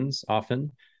practical reasons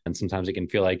often. And sometimes it can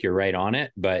feel like you're right on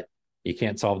it, but you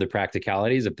can't solve the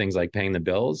practicalities of things like paying the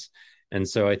bills. And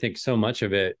so I think so much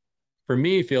of it for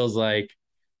me feels like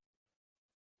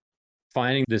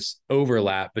finding this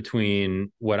overlap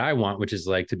between what I want, which is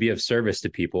like to be of service to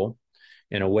people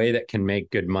in a way that can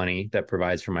make good money, that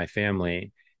provides for my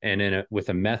family, and with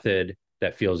a method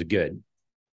that feels good,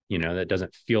 that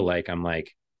doesn't feel like I'm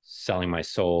like selling my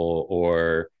soul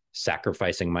or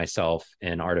sacrificing myself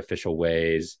in artificial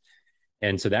ways.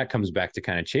 And so that comes back to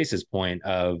kind of Chase's point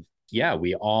of, yeah,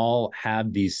 we all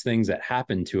have these things that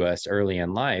happen to us early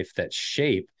in life that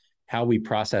shape how we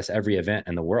process every event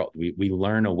in the world. We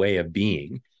learn a way of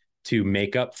being to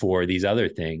make up for these other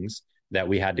things that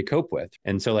we had to cope with.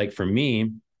 And so like for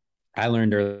me, I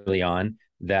learned early on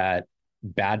that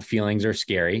bad feelings are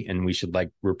scary and we should like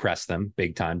repress them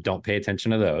big time. Don't pay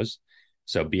attention to those.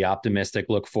 So be optimistic,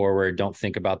 look forward, don't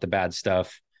think about the bad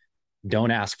stuff.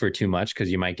 Don't ask for too much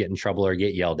because you might get in trouble or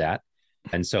get yelled at.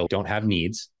 And so don't have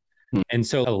needs. And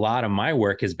so a lot of my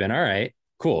work has been, all right,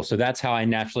 cool. So that's how I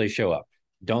naturally show up.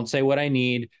 Don't say what I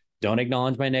need. Don't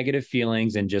acknowledge my negative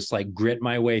feelings and just like grit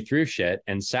my way through shit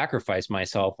and sacrifice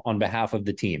myself on behalf of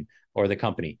the team or the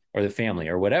company or the family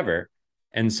or whatever.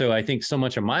 And so I think so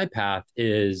much of my path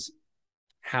is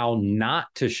how not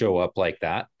to show up like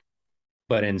that,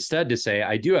 but instead to say,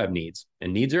 I do have needs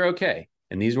and needs are okay.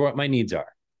 And these are what my needs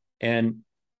are. And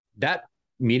that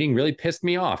meeting really pissed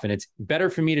me off. And it's better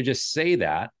for me to just say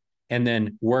that and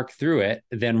then work through it,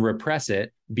 then repress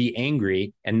it, be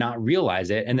angry and not realize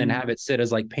it, and then have it sit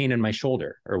as like pain in my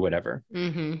shoulder or whatever.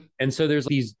 And so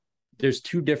there's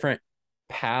two different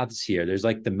paths here. There's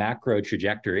like the macro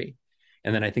trajectory.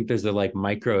 And then I think there's the like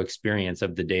micro experience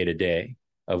of the day-to-day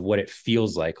of what it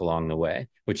feels like along the way,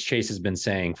 which Chase has been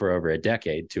saying for over a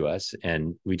decade to us.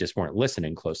 And we just weren't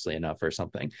listening closely enough or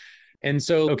something. And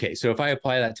so, okay, so if I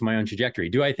apply that to my own trajectory,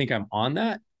 do I think I'm on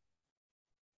that?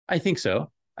 I think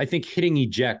so. I think hitting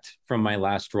eject from my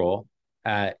last role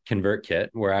at ConvertKit,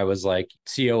 where I was like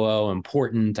COO,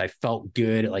 important. I felt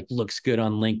good. It like looks good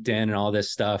on LinkedIn and all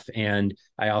this stuff. And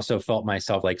I also felt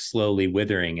myself like slowly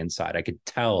withering inside. I could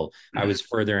tell I was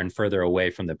further and further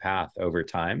away from the path over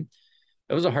time.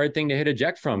 It was a hard thing to hit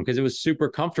eject from because it was super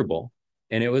comfortable.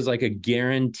 And it was like a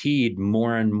guaranteed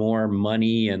more and more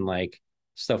money and like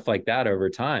stuff like that over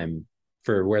time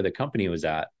for where the company was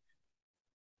at.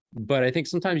 But I think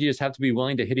sometimes you just have to be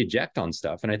willing to hit eject on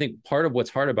stuff. And I think part of what's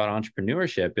hard about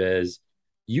entrepreneurship is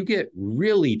you get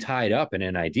really tied up in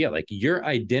an idea. Like your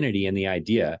identity and the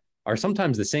idea are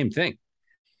sometimes the same thing.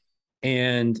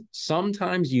 And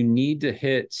sometimes you need to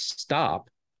hit stop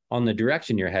on the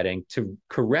direction you're heading to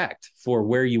correct for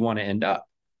where you want to end up,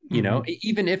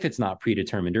 even if it's not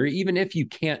predetermined or even if you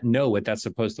can't know what that's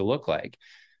supposed to look like.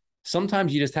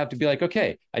 Sometimes you just have to be like,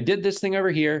 okay, I did this thing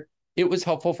over here. It was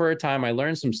helpful for a time. I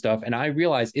learned some stuff and I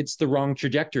realized it's the wrong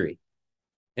trajectory.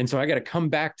 And so I got to come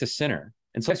back to center.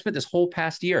 And so I spent this whole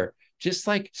past year just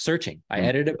like searching. I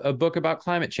edited a book about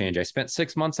climate change. I spent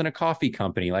 6 months in a coffee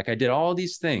company. Like I did all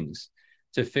these things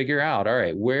to figure out, all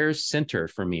right, where's center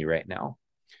for me right now?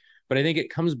 But I think it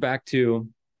comes back to,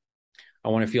 I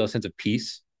want to feel a sense of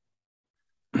peace.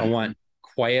 I want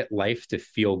quiet life to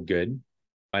feel good.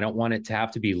 I don't want it to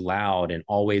have to be loud and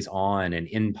always on and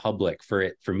in public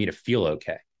for me to feel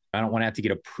okay. I don't want to have to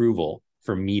get approval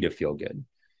for me to feel good.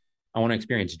 I want to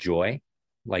experience joy,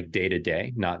 like day to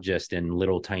day, not just in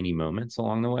little tiny moments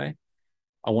along the way.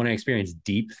 I want to experience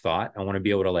deep thought. I want to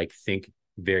be able to like think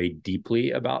very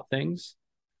deeply about things.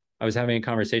 I was having a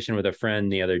conversation with a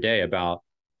friend the other day about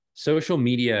social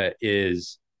media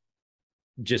is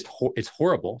just, it's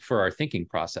horrible for our thinking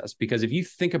process, because if you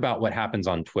think about what happens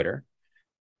on Twitter,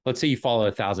 let's say you follow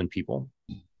 1,000 people,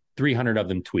 300 of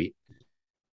them tweet.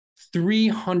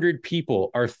 300 people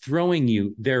are throwing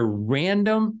you their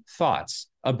random thoughts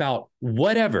about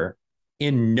whatever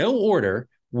in no order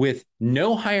with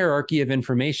no hierarchy of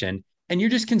information, and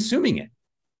you're just consuming it.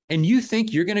 And you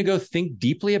think you're going to go think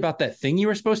deeply about that thing you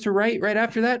were supposed to write right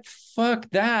after that? Fuck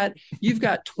that. You've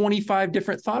got 25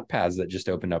 different thought paths that just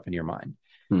opened up in your mind.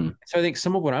 So I think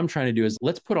some of what I'm trying to do is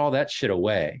let's put all that shit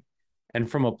away. And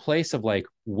from a place of like,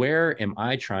 where am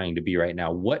I trying to be right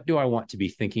now? What do I want to be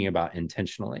thinking about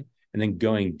intentionally? And then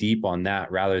going deep on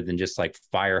that rather than just like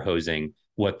fire hosing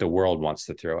what the world wants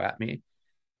to throw at me.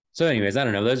 So anyways, I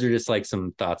don't know. Those are just like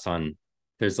some thoughts on,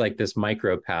 there's like this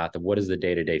micro path of what does the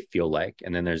day-to-day feel like?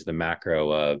 And then there's the macro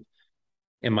of,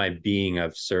 am I being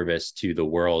of service to the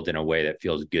world in a way that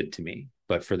feels good to me,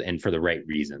 but for the right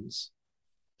reasons?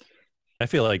 I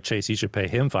feel like, Chase, you should pay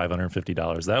him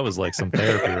 $550. That was like some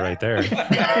therapy right there.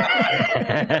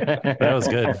 That was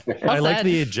good. Well I like said.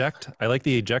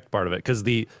 the eject part of it, because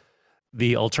the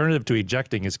alternative to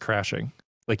ejecting is crashing.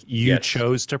 Like you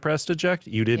chose to press eject.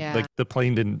 You did, like the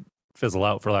plane didn't fizzle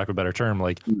out, for lack of a better term.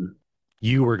 Like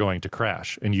you were going to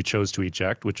crash and you chose to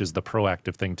eject, which is the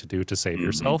proactive thing to do to save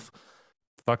yourself.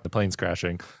 Fuck the plane's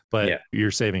crashing, but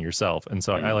you're saving yourself. And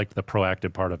so I liked the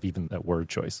proactive part of even that word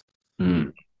choice.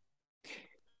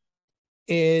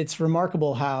 It's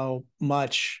remarkable how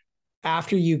much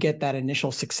after you get that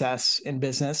initial success in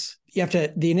business,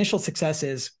 the initial success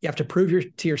is you have to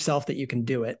prove to yourself that you can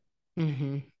do it.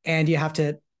 And you have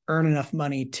to earn enough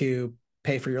money to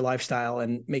pay for your lifestyle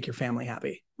and make your family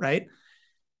happy, right?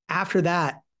 After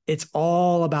that, it's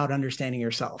all about understanding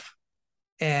yourself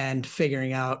and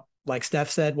figuring out, like Steph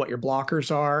said, what your blockers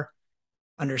are,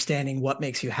 understanding what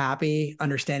makes you happy,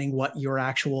 understanding what your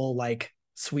actual like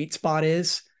sweet spot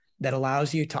is that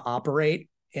allows you to operate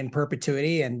in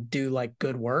perpetuity and do like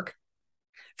good work.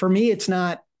 For me, it's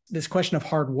not this question of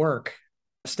hard work.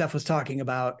 Steph was talking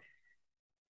about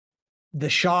the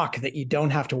shock that you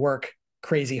don't have to work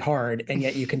crazy hard and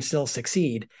yet you can still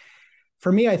succeed.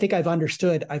 For me, I think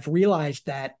I've realized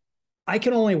that I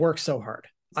can only work so hard.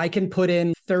 I can put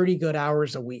in 30 good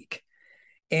hours a week.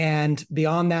 And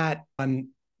beyond that, I'm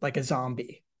like a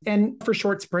zombie. And for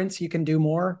short sprints, you can do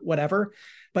more, whatever.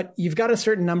 But you've got a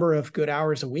certain number of good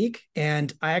hours a week.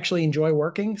 And I actually enjoy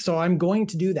working. So I'm going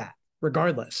to do that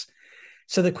regardless.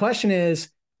 So the question is,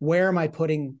 where am I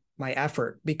putting my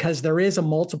effort? Because there is a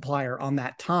multiplier on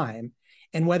that time.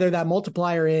 And whether that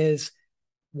multiplier is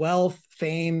wealth,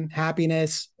 fame,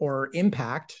 happiness, or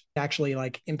impact, actually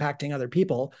like impacting other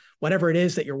people, whatever it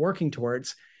is that you're working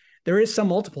towards, there is some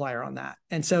multiplier on that.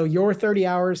 And so your 30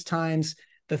 hours times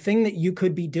the thing that you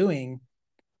could be doing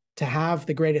to have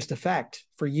the greatest effect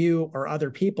for you or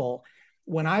other people,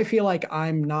 when I feel like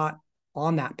I'm not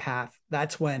on that path,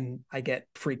 that's when I get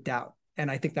freaked out. And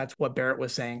I think that's what Barrett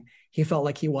was saying. He felt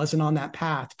like he wasn't on that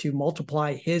path to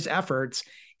multiply his efforts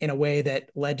in a way that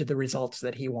led to the results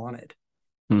that he wanted.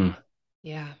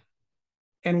 Yeah.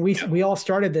 And we all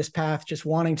started this path just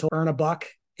wanting to earn a buck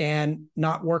and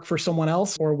not work for someone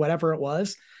else or whatever it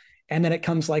was. And then it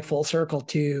comes like full circle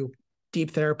to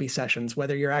deep therapy sessions,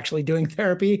 whether you're actually doing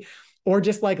therapy or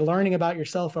just like learning about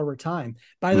yourself over time.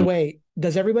 By the way,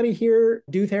 does everybody here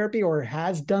do therapy or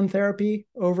has done therapy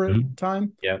over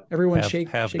time? Yeah. Everyone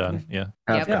have done. Yeah.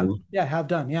 Have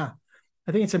done. Yeah.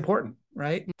 I think it's important,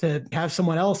 right? To have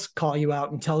someone else call you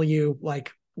out and tell you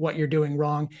like what you're doing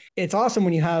wrong. It's awesome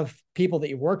when you have people that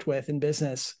you've worked with in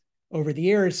business over the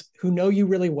years who know you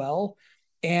really well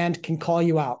and can call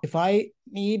you out. If I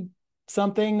need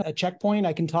something, a checkpoint,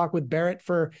 I can talk with Barrett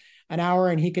for an hour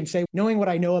and he can say, knowing what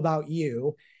I know about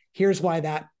you, here's why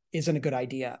that isn't a good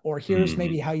idea, or here's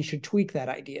maybe how you should tweak that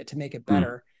idea to make it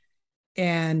better.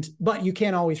 But you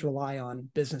can't always rely on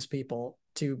business people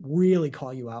to really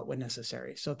call you out when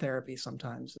necessary. So therapy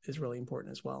sometimes is really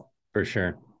important as well. For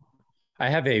sure. I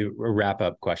have a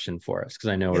wrap-up question for us because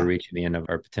I know we're reaching the end of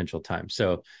our potential time.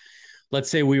 So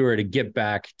let's say we were to get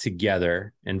back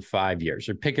together in 5 years,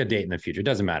 or pick a date in the future. It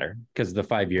doesn't matter because the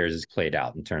 5 years is played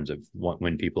out in terms of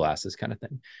when people ask this kind of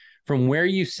thing. From where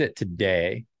you sit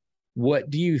today, what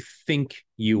do you think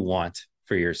you want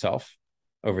for yourself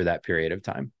over that period of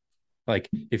time? Like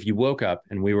if you woke up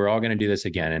and we were all going to do this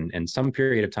again in some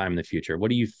period of time in the future,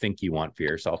 what do you think you want for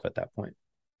yourself at that point?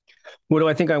 What do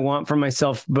I think I want for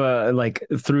myself, but like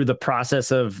through the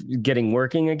process of getting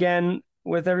working again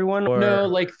with everyone? Or... No,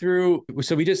 like through,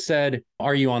 so we just said,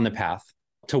 are you on the path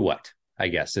to what, I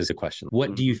guess is the question.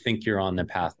 What do you think you're on the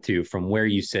path to from where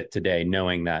you sit today,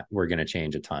 knowing that we're going to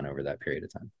change a ton over that period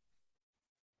of time?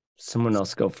 Someone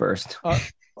else go first.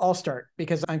 I'll start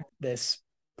because I'm at this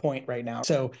point right now.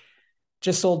 So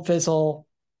just sold Fizzle,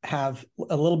 have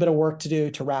a little bit of work to do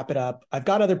to wrap it up. I've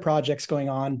got other projects going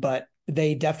on, but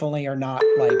they definitely are not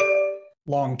like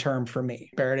long-term for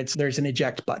me. Barrett, there's an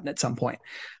eject button at some point.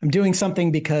 I'm doing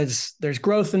something because there's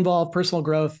growth involved, personal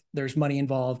growth, there's money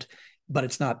involved, but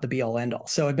it's not the be all end all.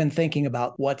 So I've been thinking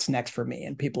about what's next for me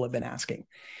and people have been asking.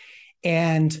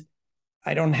 And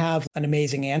I don't have an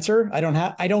amazing answer. I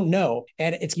don't know.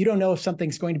 And you don't know if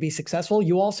something's going to be successful.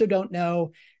 You also don't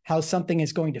know how something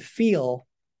is going to feel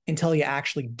until you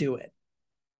actually do it.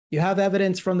 You have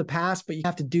evidence from the past, but you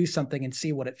have to do something and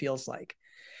see what it feels like.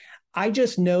 I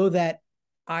just know that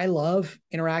I love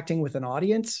interacting with an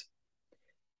audience.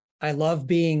 I love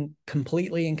being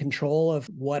completely in control of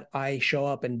what I show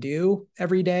up and do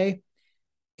every day.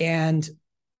 And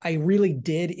I really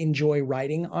did enjoy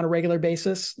writing on a regular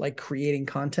basis, like creating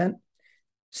content.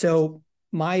 So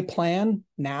my plan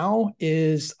now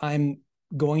is I'm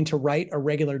going to write a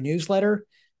regular newsletter,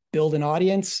 build an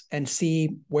audience, and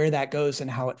see where that goes and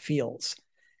how it feels.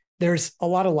 There's a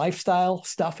lot of lifestyle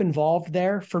stuff involved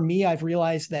there. For me, I've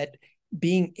realized that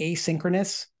being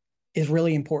asynchronous is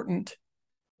really important.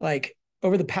 Like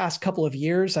over the past couple of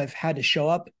years, I've had to show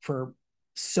up for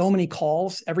so many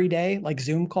calls every day, like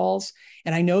Zoom calls.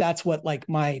 And I know that's what like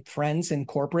my friends in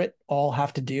corporate all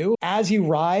have to do. As you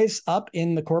rise up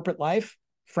in the corporate life,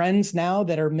 friends now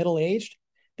that are middle-aged,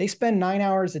 they spend 9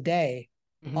 hours a day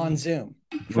on Zoom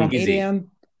from 8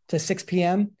 a.m. to 6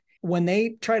 p.m. When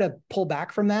they try to pull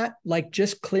back from that, like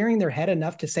just clearing their head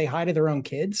enough to say hi to their own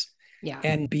kids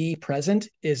and be present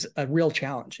is a real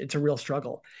challenge. It's a real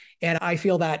struggle. And I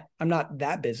feel that I'm not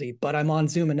that busy, but I'm on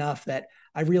Zoom enough that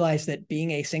I realize that being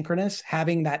asynchronous,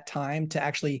 having that time to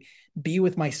actually be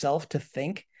with myself, to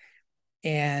think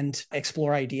and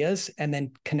explore ideas and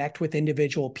then connect with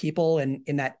individual people and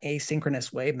in that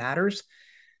asynchronous way matters.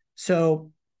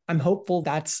 So I'm hopeful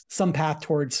that's some path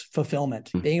towards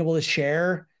fulfillment, being able to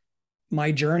share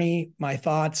my journey, my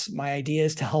thoughts, my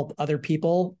ideas to help other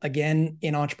people, again,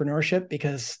 in entrepreneurship,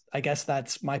 because I guess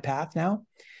that's my path now.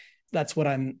 That's what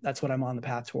I'm on the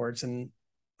path towards. And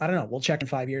I don't know, we'll check in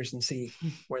 5 years and see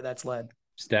where that's led.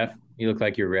 Steph, you look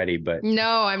like you're ready, but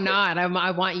no, I'm not.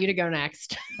 I want you to go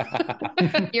next.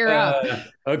 You're up.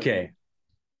 Okay.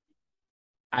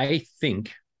 I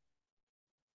think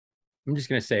I'm just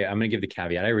going to say, I'm going to give the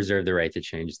caveat. I reserve the right to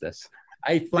change this.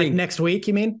 I think like next week,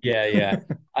 you mean? Yeah.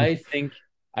 I think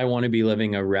I want to be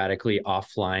living a radically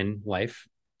offline life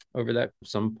over that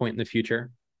some point in the future.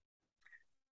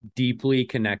 Deeply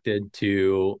connected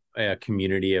to a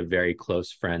community of very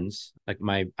close friends. Like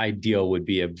my ideal would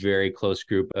be a very close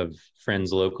group of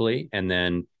friends locally, and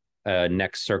then a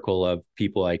next circle of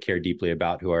people I care deeply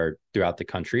about who are throughout the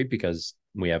country, because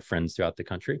we have friends throughout the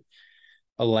country.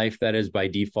 A life that is by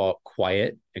default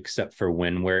quiet, except for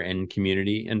when we're in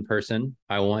community in person.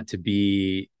 I want to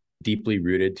be deeply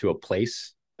rooted to a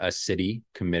place, a city,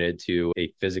 committed to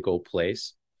a physical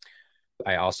place.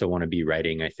 I also want to be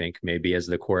writing, I think, maybe as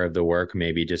the core of the work,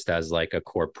 maybe just as like a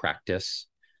core practice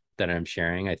that I'm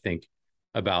sharing. I think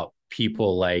about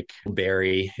people like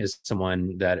Barry is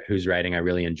someone whose writing I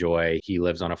really enjoy. He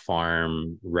lives on a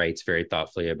farm, writes very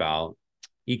thoughtfully about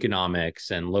economics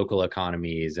and local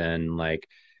economies, and like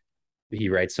he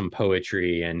writes some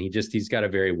poetry, and he's got a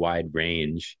very wide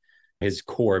range. His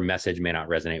core message may not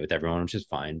resonate with everyone, which is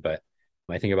fine, but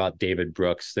I think about David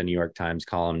Brooks, the New York Times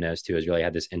columnist, who has really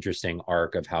had this interesting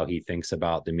arc of how he thinks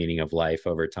about the meaning of life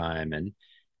over time. And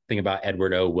think about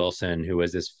Edward O. Wilson, who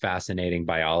was this fascinating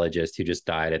biologist who just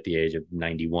died at the age of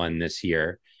 91 this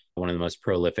year, one of the most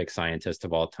prolific scientists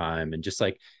of all time. And just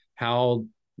like how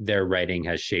their writing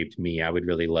has shaped me, I would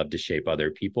really love to shape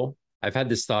other people. I've had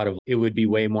this thought of it would be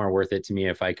way more worth it to me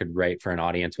if I could write for an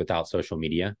audience without social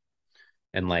media.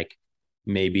 And like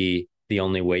maybe the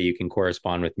only way you can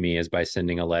correspond with me is by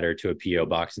sending a letter to a PO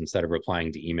box instead of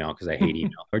replying to email, because I hate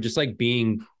email, or just like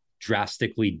being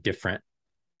drastically different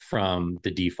from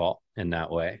the default in that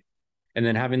way. And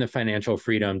then having the financial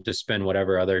freedom to spend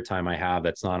whatever other time I have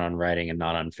that's not on writing and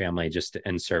not on family, just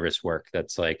in service work.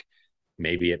 That's like,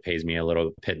 maybe it pays me a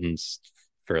little pittance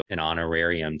for an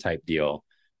honorarium type deal,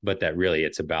 but that really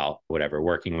it's about whatever,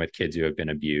 working with kids who have been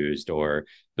abused or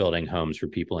building homes for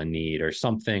people in need, or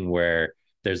something where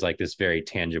there's like this very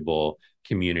tangible,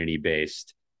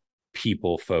 community-based,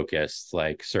 people-focused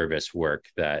like service work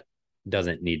that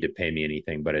doesn't need to pay me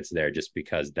anything, but it's there just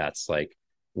because that's like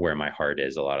where my heart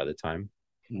is a lot of the time.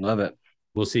 Love it.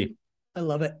 We'll see. I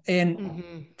love it.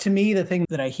 And to me, the thing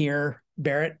that I hear,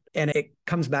 Barrett, and it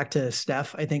comes back to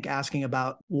Steph, I think, asking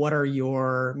about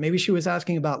maybe she was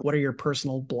asking about what are your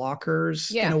personal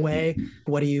blockers in a way?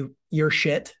 What are your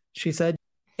shit, she said.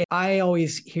 I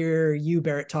always hear you,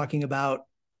 Barrett, talking about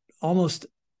almost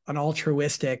an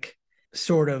altruistic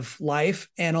sort of life,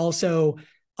 and also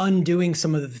undoing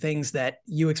some of the things that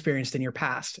you experienced in your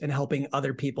past and helping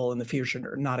other people in the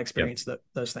future not experience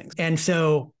those things. And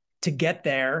so to get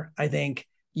there, I think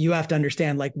you have to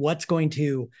understand like what's going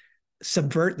to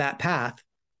subvert that path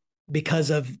because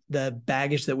of the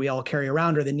baggage that we all carry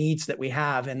around or the needs that we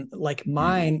have. And like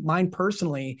mine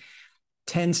personally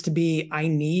tends to be, I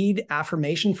need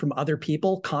affirmation from other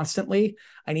people constantly.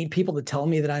 I need people to tell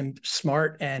me that I'm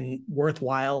smart and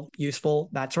worthwhile, useful,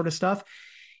 that sort of stuff.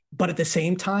 But at the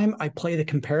same time, I play the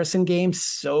comparison game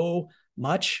so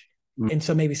much. And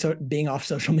so maybe being off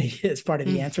social media is part of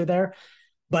the answer there.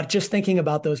 But just thinking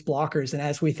about those blockers. And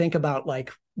as we think about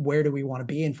like, where do we want to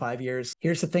be in 5 years?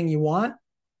 Here's the thing you want.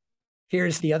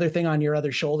 Here's the other thing on your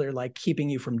other shoulder, like keeping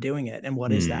you from doing it. And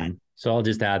what is that? So I'll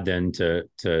just add then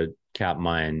to cap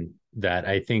mine that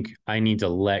I think I need to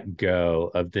let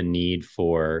go of the need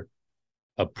for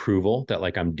approval, that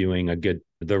like I'm doing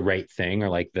the right thing, or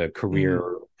like the career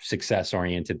success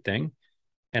oriented thing.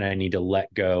 And I need to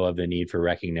let go of the need for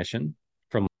recognition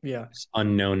from this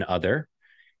unknown other.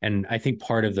 And I think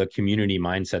part of the community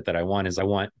mindset that I want is I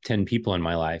want 10 people in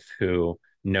my life who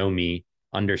know me,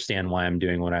 understand why I'm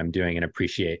doing what I'm doing, and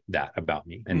appreciate that about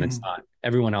me. And it's not,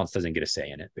 everyone else doesn't get a say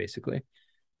in it, basically.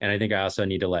 And I think I also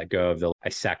need to let go of I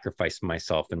sacrificed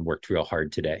myself and worked real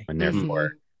hard today, and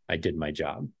therefore I did my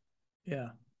job. Yeah.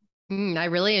 I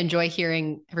really enjoy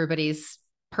hearing everybody's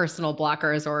personal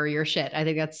blockers or your shit. I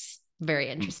think that's very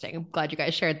interesting. I'm glad you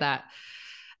guys shared that.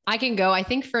 I can go. I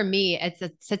think for me,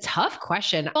 it's a tough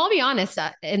question. I'll be honest,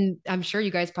 and I'm sure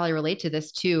you guys probably relate to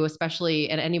this too, especially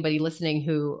and anybody listening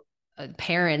who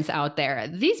parents out there.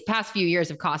 These past few years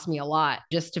have cost me a lot,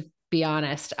 just to be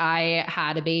honest. I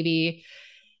had a baby,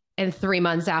 and 3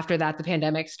 months after that, the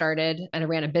pandemic started, and I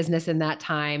ran a business in that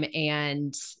time.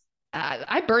 And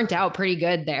I burnt out pretty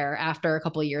good there after a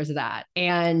couple of years of that.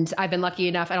 And I've been lucky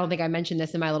enough. I don't think I mentioned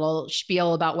this in my little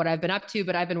spiel about what I've been up to,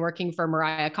 but I've been working for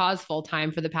Mariah Cause full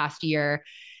time for the past year.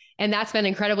 And that's been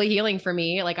incredibly healing for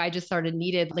me. Like I just started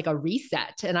needed like a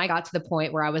reset. And I got to the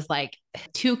point where I was like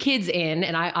 2 kids in,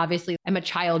 and I obviously am a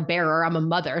child bearer. I'm a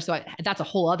mother. So that's a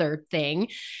whole other thing.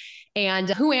 And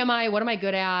who am I? What am I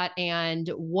good at? And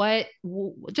what,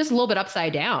 just a little bit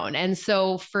upside down. And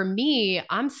so for me,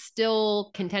 I'm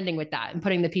still contending with that and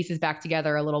putting the pieces back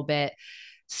together a little bit.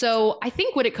 So I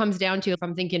think what it comes down to, if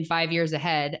I'm thinking 5 years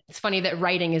ahead, it's funny that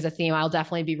writing is a theme. I'll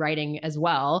definitely be writing as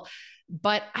well.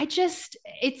 But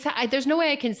there's no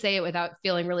way I can say it without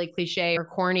feeling really cliche or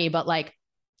corny, but like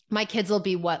my kids will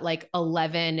be like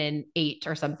 11 and 8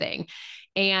 or something.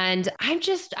 And I'm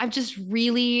just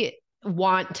really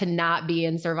want to not be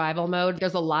in survival mode.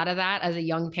 There's a lot of that as a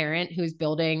young parent who's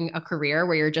building a career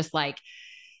where you're just like,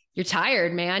 you're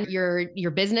tired, man.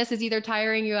 Your business is either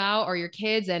tiring you out or your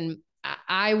kids. And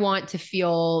I want to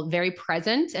feel very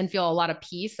present and feel a lot of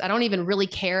peace. I don't even really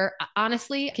care.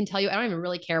 Honestly, I can tell you, I don't even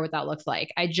really care what that looks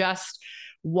like. I just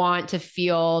want to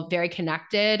feel very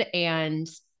connected and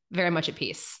very much at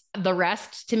peace. The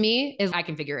rest to me is I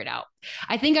can figure it out.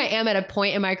 I think I am at a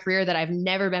point in my career that I've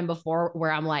never been before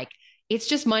where I'm like, it's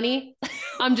just money.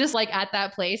 I'm just like at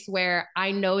that place where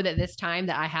I know that this time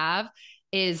that I have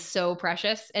is so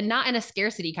precious, and not in a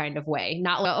scarcity kind of way.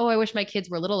 Not like, oh, I wish my kids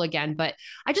were little again, but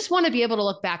I just want to be able to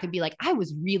look back and be like, I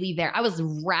was really there. I was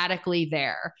radically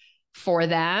there for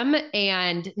them,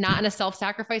 and not in a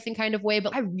self-sacrificing kind of way,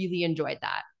 but I really enjoyed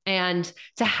that. And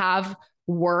to have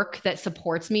work that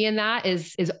supports me in that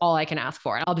is all I can ask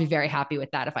for. And I'll be very happy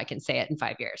with that if I can say it in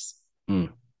 5 years.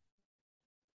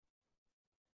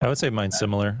 I would say mine's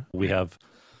similar. We have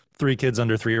 3 kids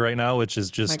under 3 right now, which is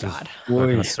just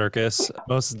a circus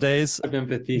most days.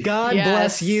 God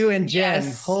bless you and Jen.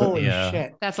 Yes. Holy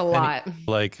shit. That's a lot.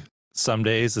 Like some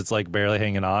days it's like barely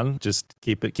hanging on, just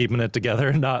keeping it together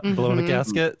and not blowing a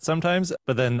gasket sometimes.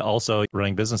 But then also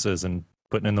running businesses and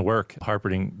putting in the work,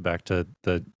 harping back to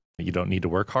you don't need to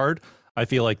work hard. I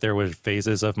feel like there were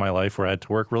phases of my life where I had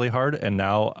to work really hard, and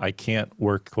now I can't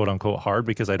work quote unquote hard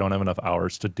because I don't have enough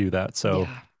hours to do that. So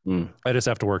I just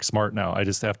have to work smart now. I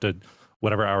just have to,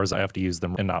 whatever hours I have to use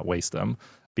them and not waste them,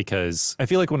 because I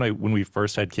feel like when we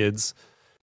first had kids,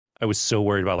 I was so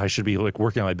worried about I should be like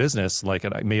working on my business, like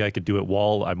maybe I could do it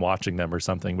while I'm watching them or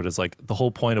something. But it's like the whole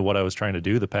point of what I was trying to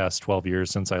do the past 12 years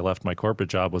since I left my corporate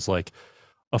job was like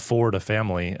afford a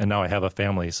family, and now I have a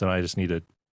family, so I just need to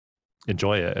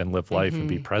enjoy it and live life and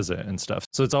be present and stuff.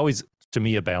 So it's always to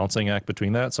me a balancing act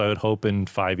between that. So I would hope in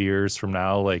 5 years from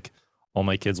now, like all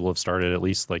my kids will have started at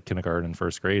least like kindergarten and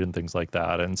first grade and things like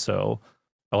that. And so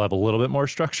I'll have a little bit more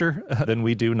structure than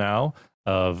we do now.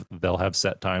 They'll have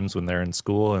set times when they're in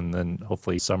school, and then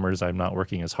hopefully summers I'm not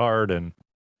working as hard, and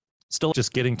still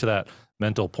just getting to that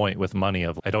mental point with money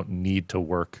of I don't need to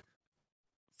work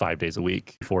 5 days a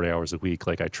week, 40 hours a week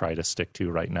like I try to stick to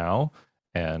right now,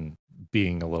 and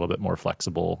being a little bit more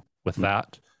flexible with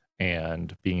that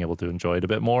and being able to enjoy it a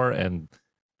bit more. And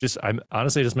I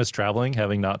honestly just miss traveling,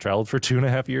 having not traveled for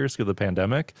 2.5 years because of the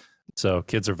pandemic. So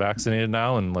kids are vaccinated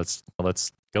now, and let's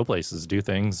go places, do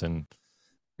things, and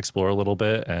explore a little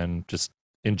bit, and just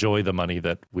enjoy the money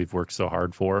that we've worked so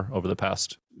hard for over the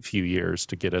past few years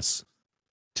to get us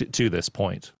to this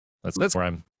point. That's where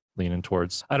I'm leaning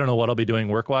towards. I don't know what I'll be doing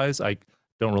work-wise. I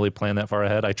don't really plan that far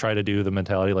ahead. I try to do the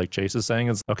mentality like Chase is saying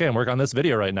is, okay, I'm working on this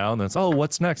video right now. And then it's, oh,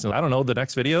 what's next? And I don't know the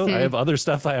next video. I have other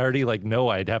stuff I already know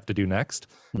I'd have to do next.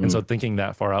 And so thinking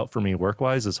that far out for me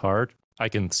work-wise is hard. I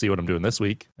can see what I'm doing this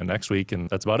week and next week, and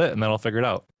that's about it. And then I'll figure it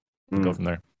out and go from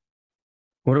there.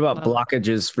 What about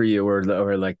blockages for you,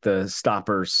 or like the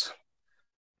stoppers?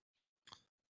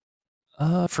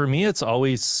 For me, it's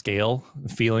always scale,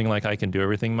 feeling like I can do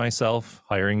everything myself,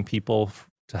 hiring people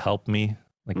to help me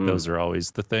Like those are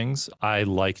always the things. I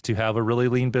like to have a really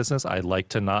lean business. I like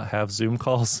to not have Zoom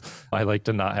calls. I like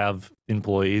to not have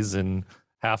employees and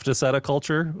have to set a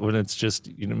culture when it's just,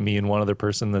 you know, me and one other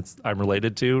person that's I'm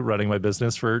related to running my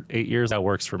business for 8 years. That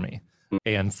works for me.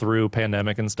 And through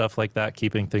pandemic and stuff like that,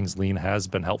 keeping things lean has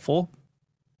been helpful.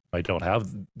 I don't have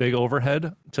big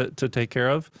overhead to take care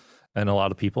of and a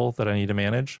lot of people that I need to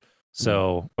manage.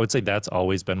 So I would say that's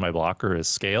always been my blocker is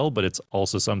scale, but it's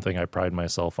also something I pride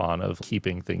myself on of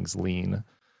keeping things lean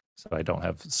so I don't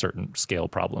have certain scale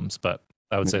problems. But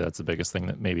I would say that's the biggest thing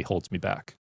that maybe holds me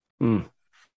back.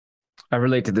 I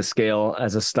relate to the scale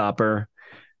as a stopper.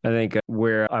 I think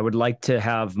where I would like to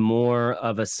have more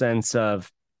of a sense of,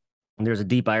 there's a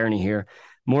deep irony here,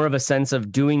 more of a sense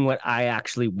of doing what I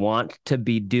actually want to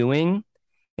be doing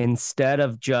instead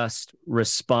of just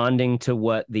responding to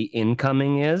what the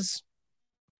incoming is.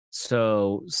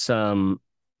 So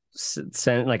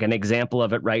like an example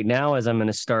of it right now is I'm going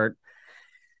to start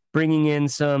bringing in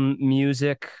some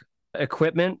music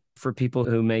equipment for people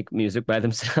who make music by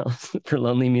themselves, for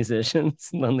lonely musicians,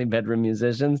 lonely bedroom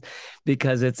musicians,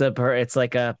 because it's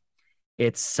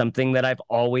something that I've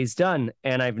always done.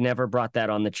 And I've never brought that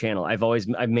on the channel.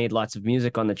 I've made lots of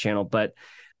music on the channel, but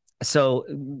so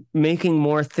making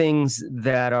more things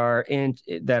that are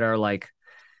like,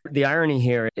 the irony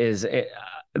here is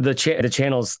the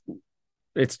channel's,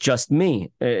 it's just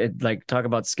me. Like, talk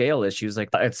about scale issues. Like,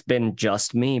 it's been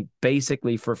just me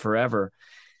basically for forever.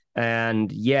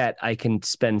 And yet I can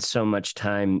spend so much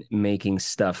time making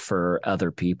stuff for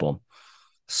other people.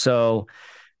 So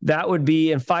that would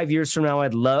be, in 5 years from now,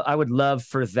 I would love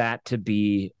for that to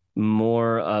be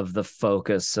more of the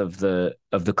focus of the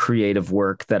creative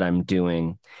work that I'm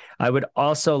doing. I would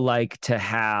also like to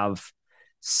have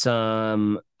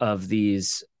some of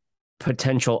these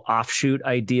potential offshoot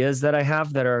ideas that I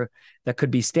have that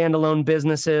could be standalone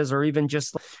businesses or even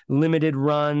just limited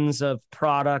runs of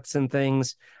products and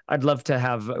things. I'd love to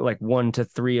have like 1 to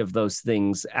 3 of those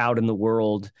things out in the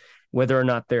world, whether or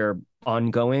not they're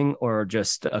ongoing or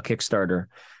just a Kickstarter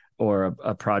or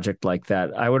a project like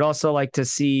that. I would also like to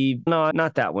see, no,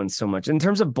 not that one so much. In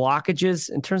terms of blockages,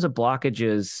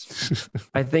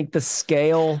 I think the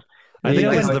scale. I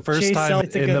think this is the first Chase time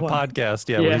in the podcast.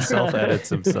 Yeah, when he self-edits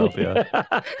himself. Yeah.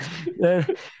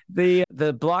 The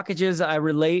blockages I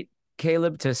relate,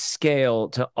 Caleb, to scale,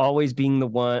 to always being the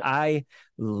one. I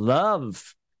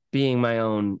love being my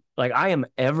own. Like, I am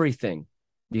everything,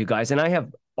 you guys, and I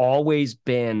have always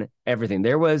been everything.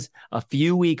 There was a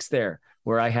few weeks there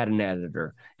where I had an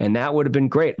editor, and that would have been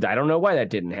great. I don't know why that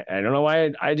didn't. I don't know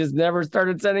why I just never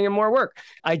started sending him more work.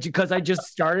 Because I just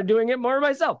started doing it more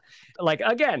myself. Like,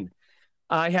 again,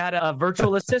 I had a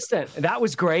virtual assistant. That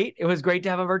was great. It was great to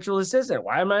have a virtual assistant.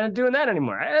 Why am I not doing that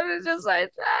anymore? It's just like,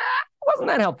 it wasn't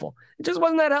that helpful. It just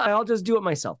wasn't that helpful. I'll just do it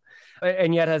myself.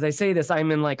 And yet, as I say this,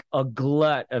 I'm in like a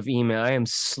glut of email. I am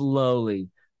slowly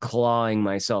clawing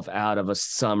myself out of a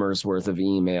summer's worth of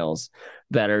emails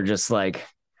that are just like,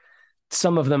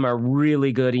 some of them are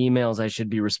really good emails I should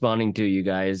be responding to, you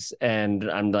guys. And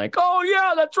I'm like, oh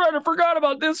yeah, that's right, I forgot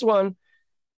about this one.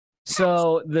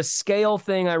 So the scale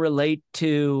thing I relate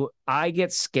to, I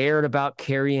get scared about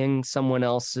carrying someone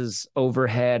else's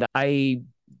overhead. I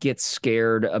get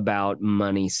scared about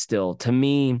money still. To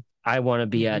me, I want to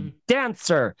be a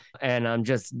dancer, and I'm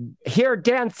just here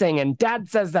dancing, and dad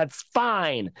says that's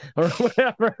fine or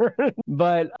whatever.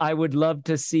 But I would love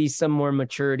to see some more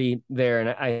maturity there. And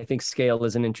I think scale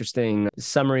is an interesting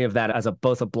summary of that as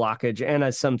both a blockage and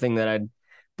as something that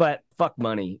but fuck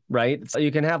money, right? So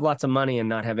you can have lots of money and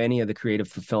not have any of the creative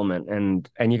fulfillment. And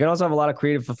you can also have a lot of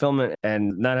creative fulfillment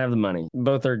and not have the money.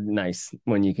 Both are nice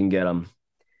when you can get them.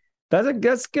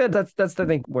 That's good. That's I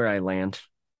think where I land.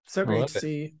 So great to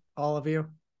see all of you.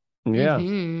 Yeah.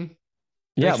 Mm-hmm.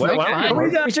 Yeah.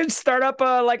 We should start up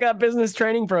like a business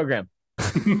training program.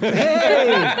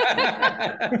 Hey!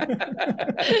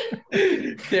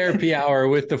 Therapy hour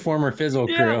with the former Fizzle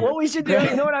crew. Yeah, what we should do,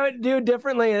 you know what I would do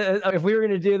differently? If we were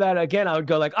going to do that again, I would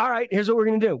go like, all right, here's what we're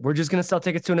going to do. We're just going to sell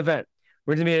tickets to an event.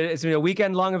 It's going to be a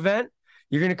weekend long event.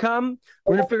 You're going to come.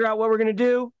 We're going to figure out what we're going to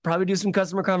do. Probably do some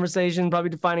customer conversation, probably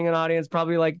defining an audience,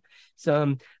 probably like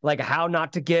some, like how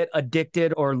not to get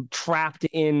addicted or trapped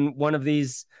in one of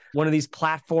these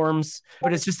platforms.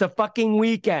 But it's just a fucking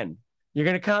weekend. You're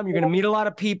going to come. You're going to meet a lot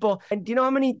of people. And do you know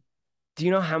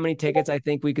how many tickets I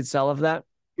think we could sell of that?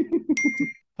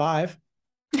 5.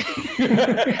 No,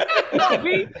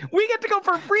 we get to go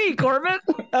for free, Corbett.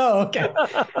 Oh, okay.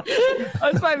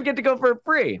 That's why we get to go for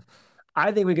free.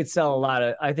 I think we could sell a lot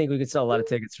of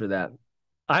tickets for that.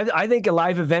 I think a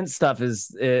live event stuff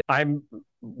is, I'm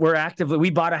we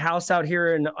bought a house out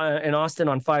here in Austin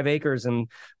on 5 acres, and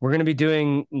we're going to be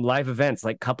doing live events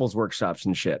like couples workshops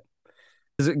and shit.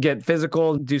 Get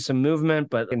physical, do some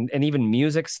movement, and even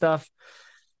music stuff.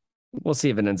 We'll see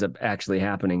if it ends up actually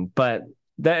happening. But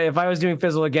if I was doing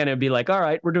Fizzle again, it'd be like, all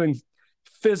right, we're doing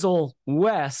Fizzle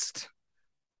West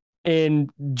in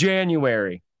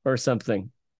January or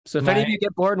something. So if any of you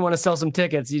get bored and want to sell some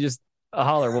tickets, you just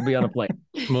holler. We'll be on a plane.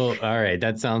 Well, all right.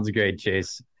 That sounds great,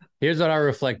 Chase. Here's what I'll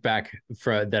reflect back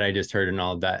that I just heard and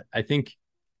all of that. I think,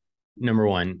 number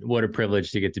one, what a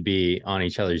privilege to get to be on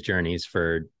each other's journeys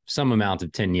for some amount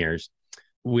of 10 years.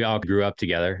 We all grew up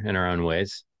together in our own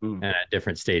ways and at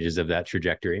different stages of that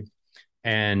trajectory.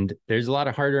 And there's a lot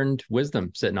of hard-earned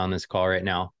wisdom sitting on this call right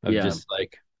now of just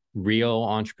like real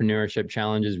entrepreneurship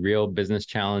challenges, real business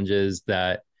challenges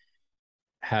that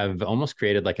have almost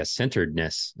created like a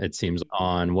centeredness, it seems,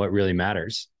 on what really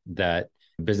matters, that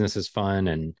business is fun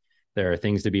and there are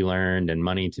things to be learned and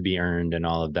money to be earned and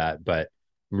all of that. But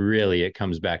really it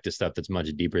comes back to stuff that's much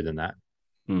deeper than that.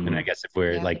 And I guess if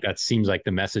we're like, that seems like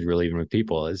the message we're leaving with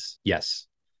people is, yes,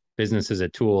 business is a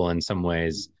tool in some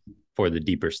ways for the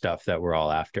deeper stuff that we're all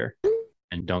after,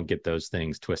 and don't get those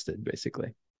things twisted,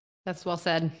 basically. That's well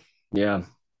said. Yeah.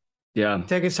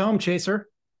 Take us home, Chaser.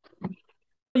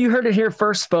 You heard it here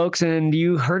first, folks, and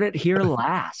you heard it here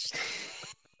last.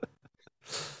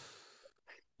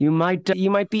 You might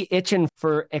be itching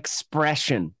for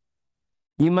expression.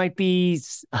 You might be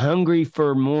hungry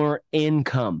for more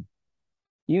income.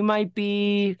 You might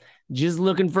be just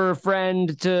looking for a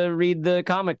friend to read the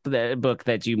comic book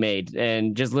that you made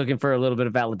and just looking for a little bit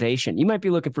of validation. You might be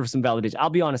looking for some validation. I'll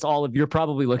be honest, all of you're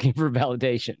probably looking for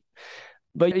validation.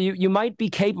 But you might be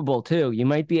capable too. You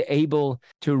might be able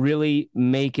to really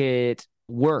make it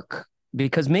work,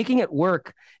 because making it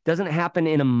work doesn't happen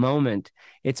in a moment.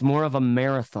 It's more of a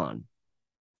marathon.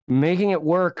 Making it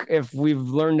work, if we've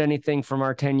learned anything from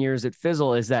our 10 years at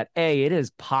Fizzle, is that A, it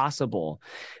is possible.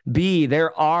 B,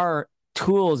 there are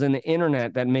tools in the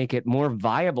internet that make it more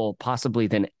viable possibly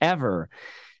than ever.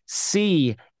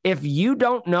 C, if you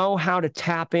don't know how to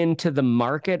tap into the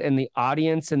market and the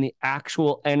audience and the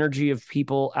actual energy of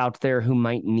people out there who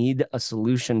might need a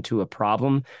solution to a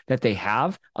problem that they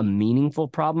have, a meaningful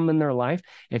problem in their life,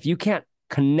 if you can't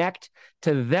connect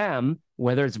to them,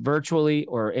 whether it's virtually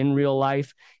or in real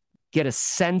life, get a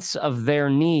sense of their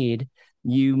need,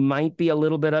 you might be a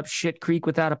little bit up shit creek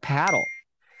without a paddle.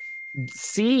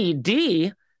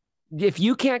 D, if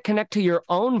you can't connect to your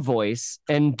own voice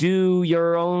and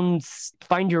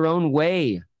find your own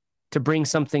way to bring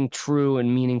something true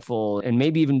and meaningful and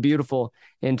maybe even beautiful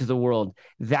into the world,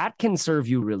 that can serve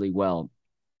you really well.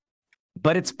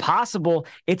 But it's possible,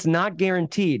 it's not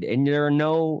guaranteed, and you're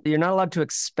not allowed to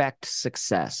expect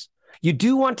success. You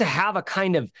do want to have a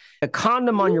kind of a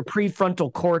condom on your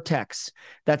prefrontal cortex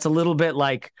that's a little bit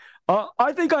like,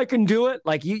 I think I can do it.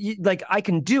 Like I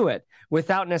can do it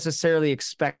without necessarily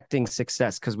expecting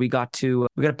success, because we got to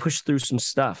push through some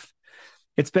stuff.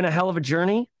 It's been a hell of a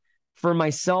journey for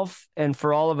myself and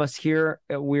for all of us here.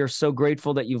 We are so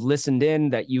grateful that you've listened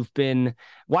in,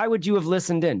 why would you have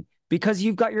listened in? Because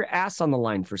you've got your ass on the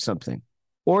line for something,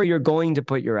 or you're going to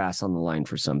put your ass on the line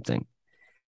for something.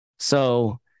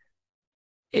 So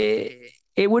it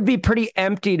would be pretty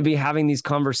empty to be having these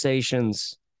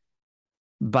conversations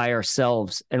by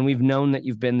ourselves. And we've known that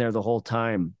you've been there the whole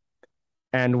time.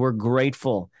 And we're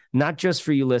grateful, not just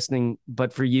for you listening,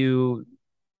 but for you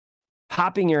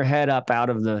popping your head up out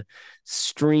of the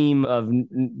stream of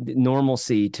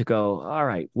normalcy to go, all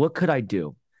right, what could I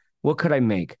do? What could I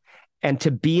make? And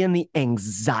to be in the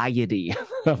anxiety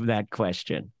of that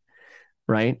question,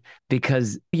 right?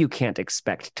 Because you can't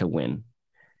expect to win.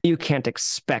 You can't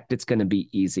expect it's going to be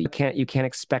easy. You can't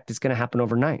expect it's going to happen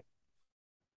overnight.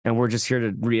 And we're just here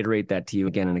to reiterate that to you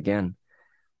again and again.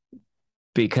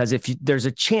 Because there's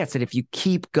a chance that if you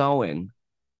keep going,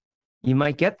 you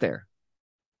might get there.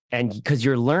 And because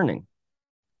you're learning.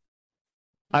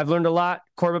 I've learned a lot,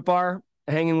 Corbett Barr,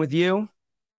 hanging with you.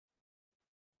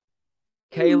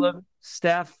 Caleb,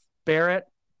 Steph, Barrett,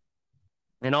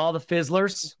 and all the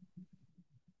Fizzlers.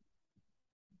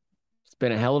 It's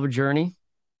been a hell of a journey.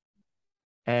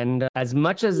 And as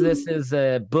much as this is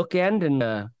a bookend and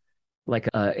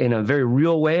in a very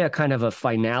real way, a kind of a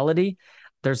finality,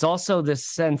 there's also this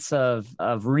sense of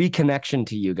reconnection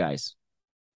to you guys.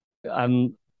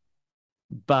 I'm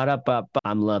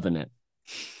loving it.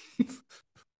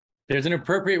 There's an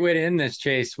appropriate way to end this,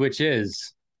 Chase, which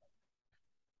is,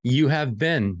 you have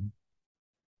been.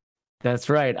 That's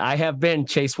right. I have been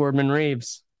Chase Wordman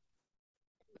Reeves.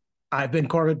 I've been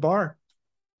Corbett Barr.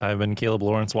 I've been Caleb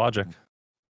Lawrence Wojcik.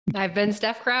 I've been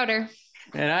Steph Crowder.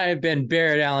 And I have been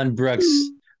Barrett Allen Brooks.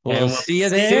 We'll see you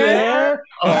see you there.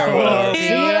 there. Or we'll See you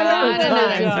see you another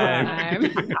Another time.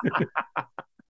 time.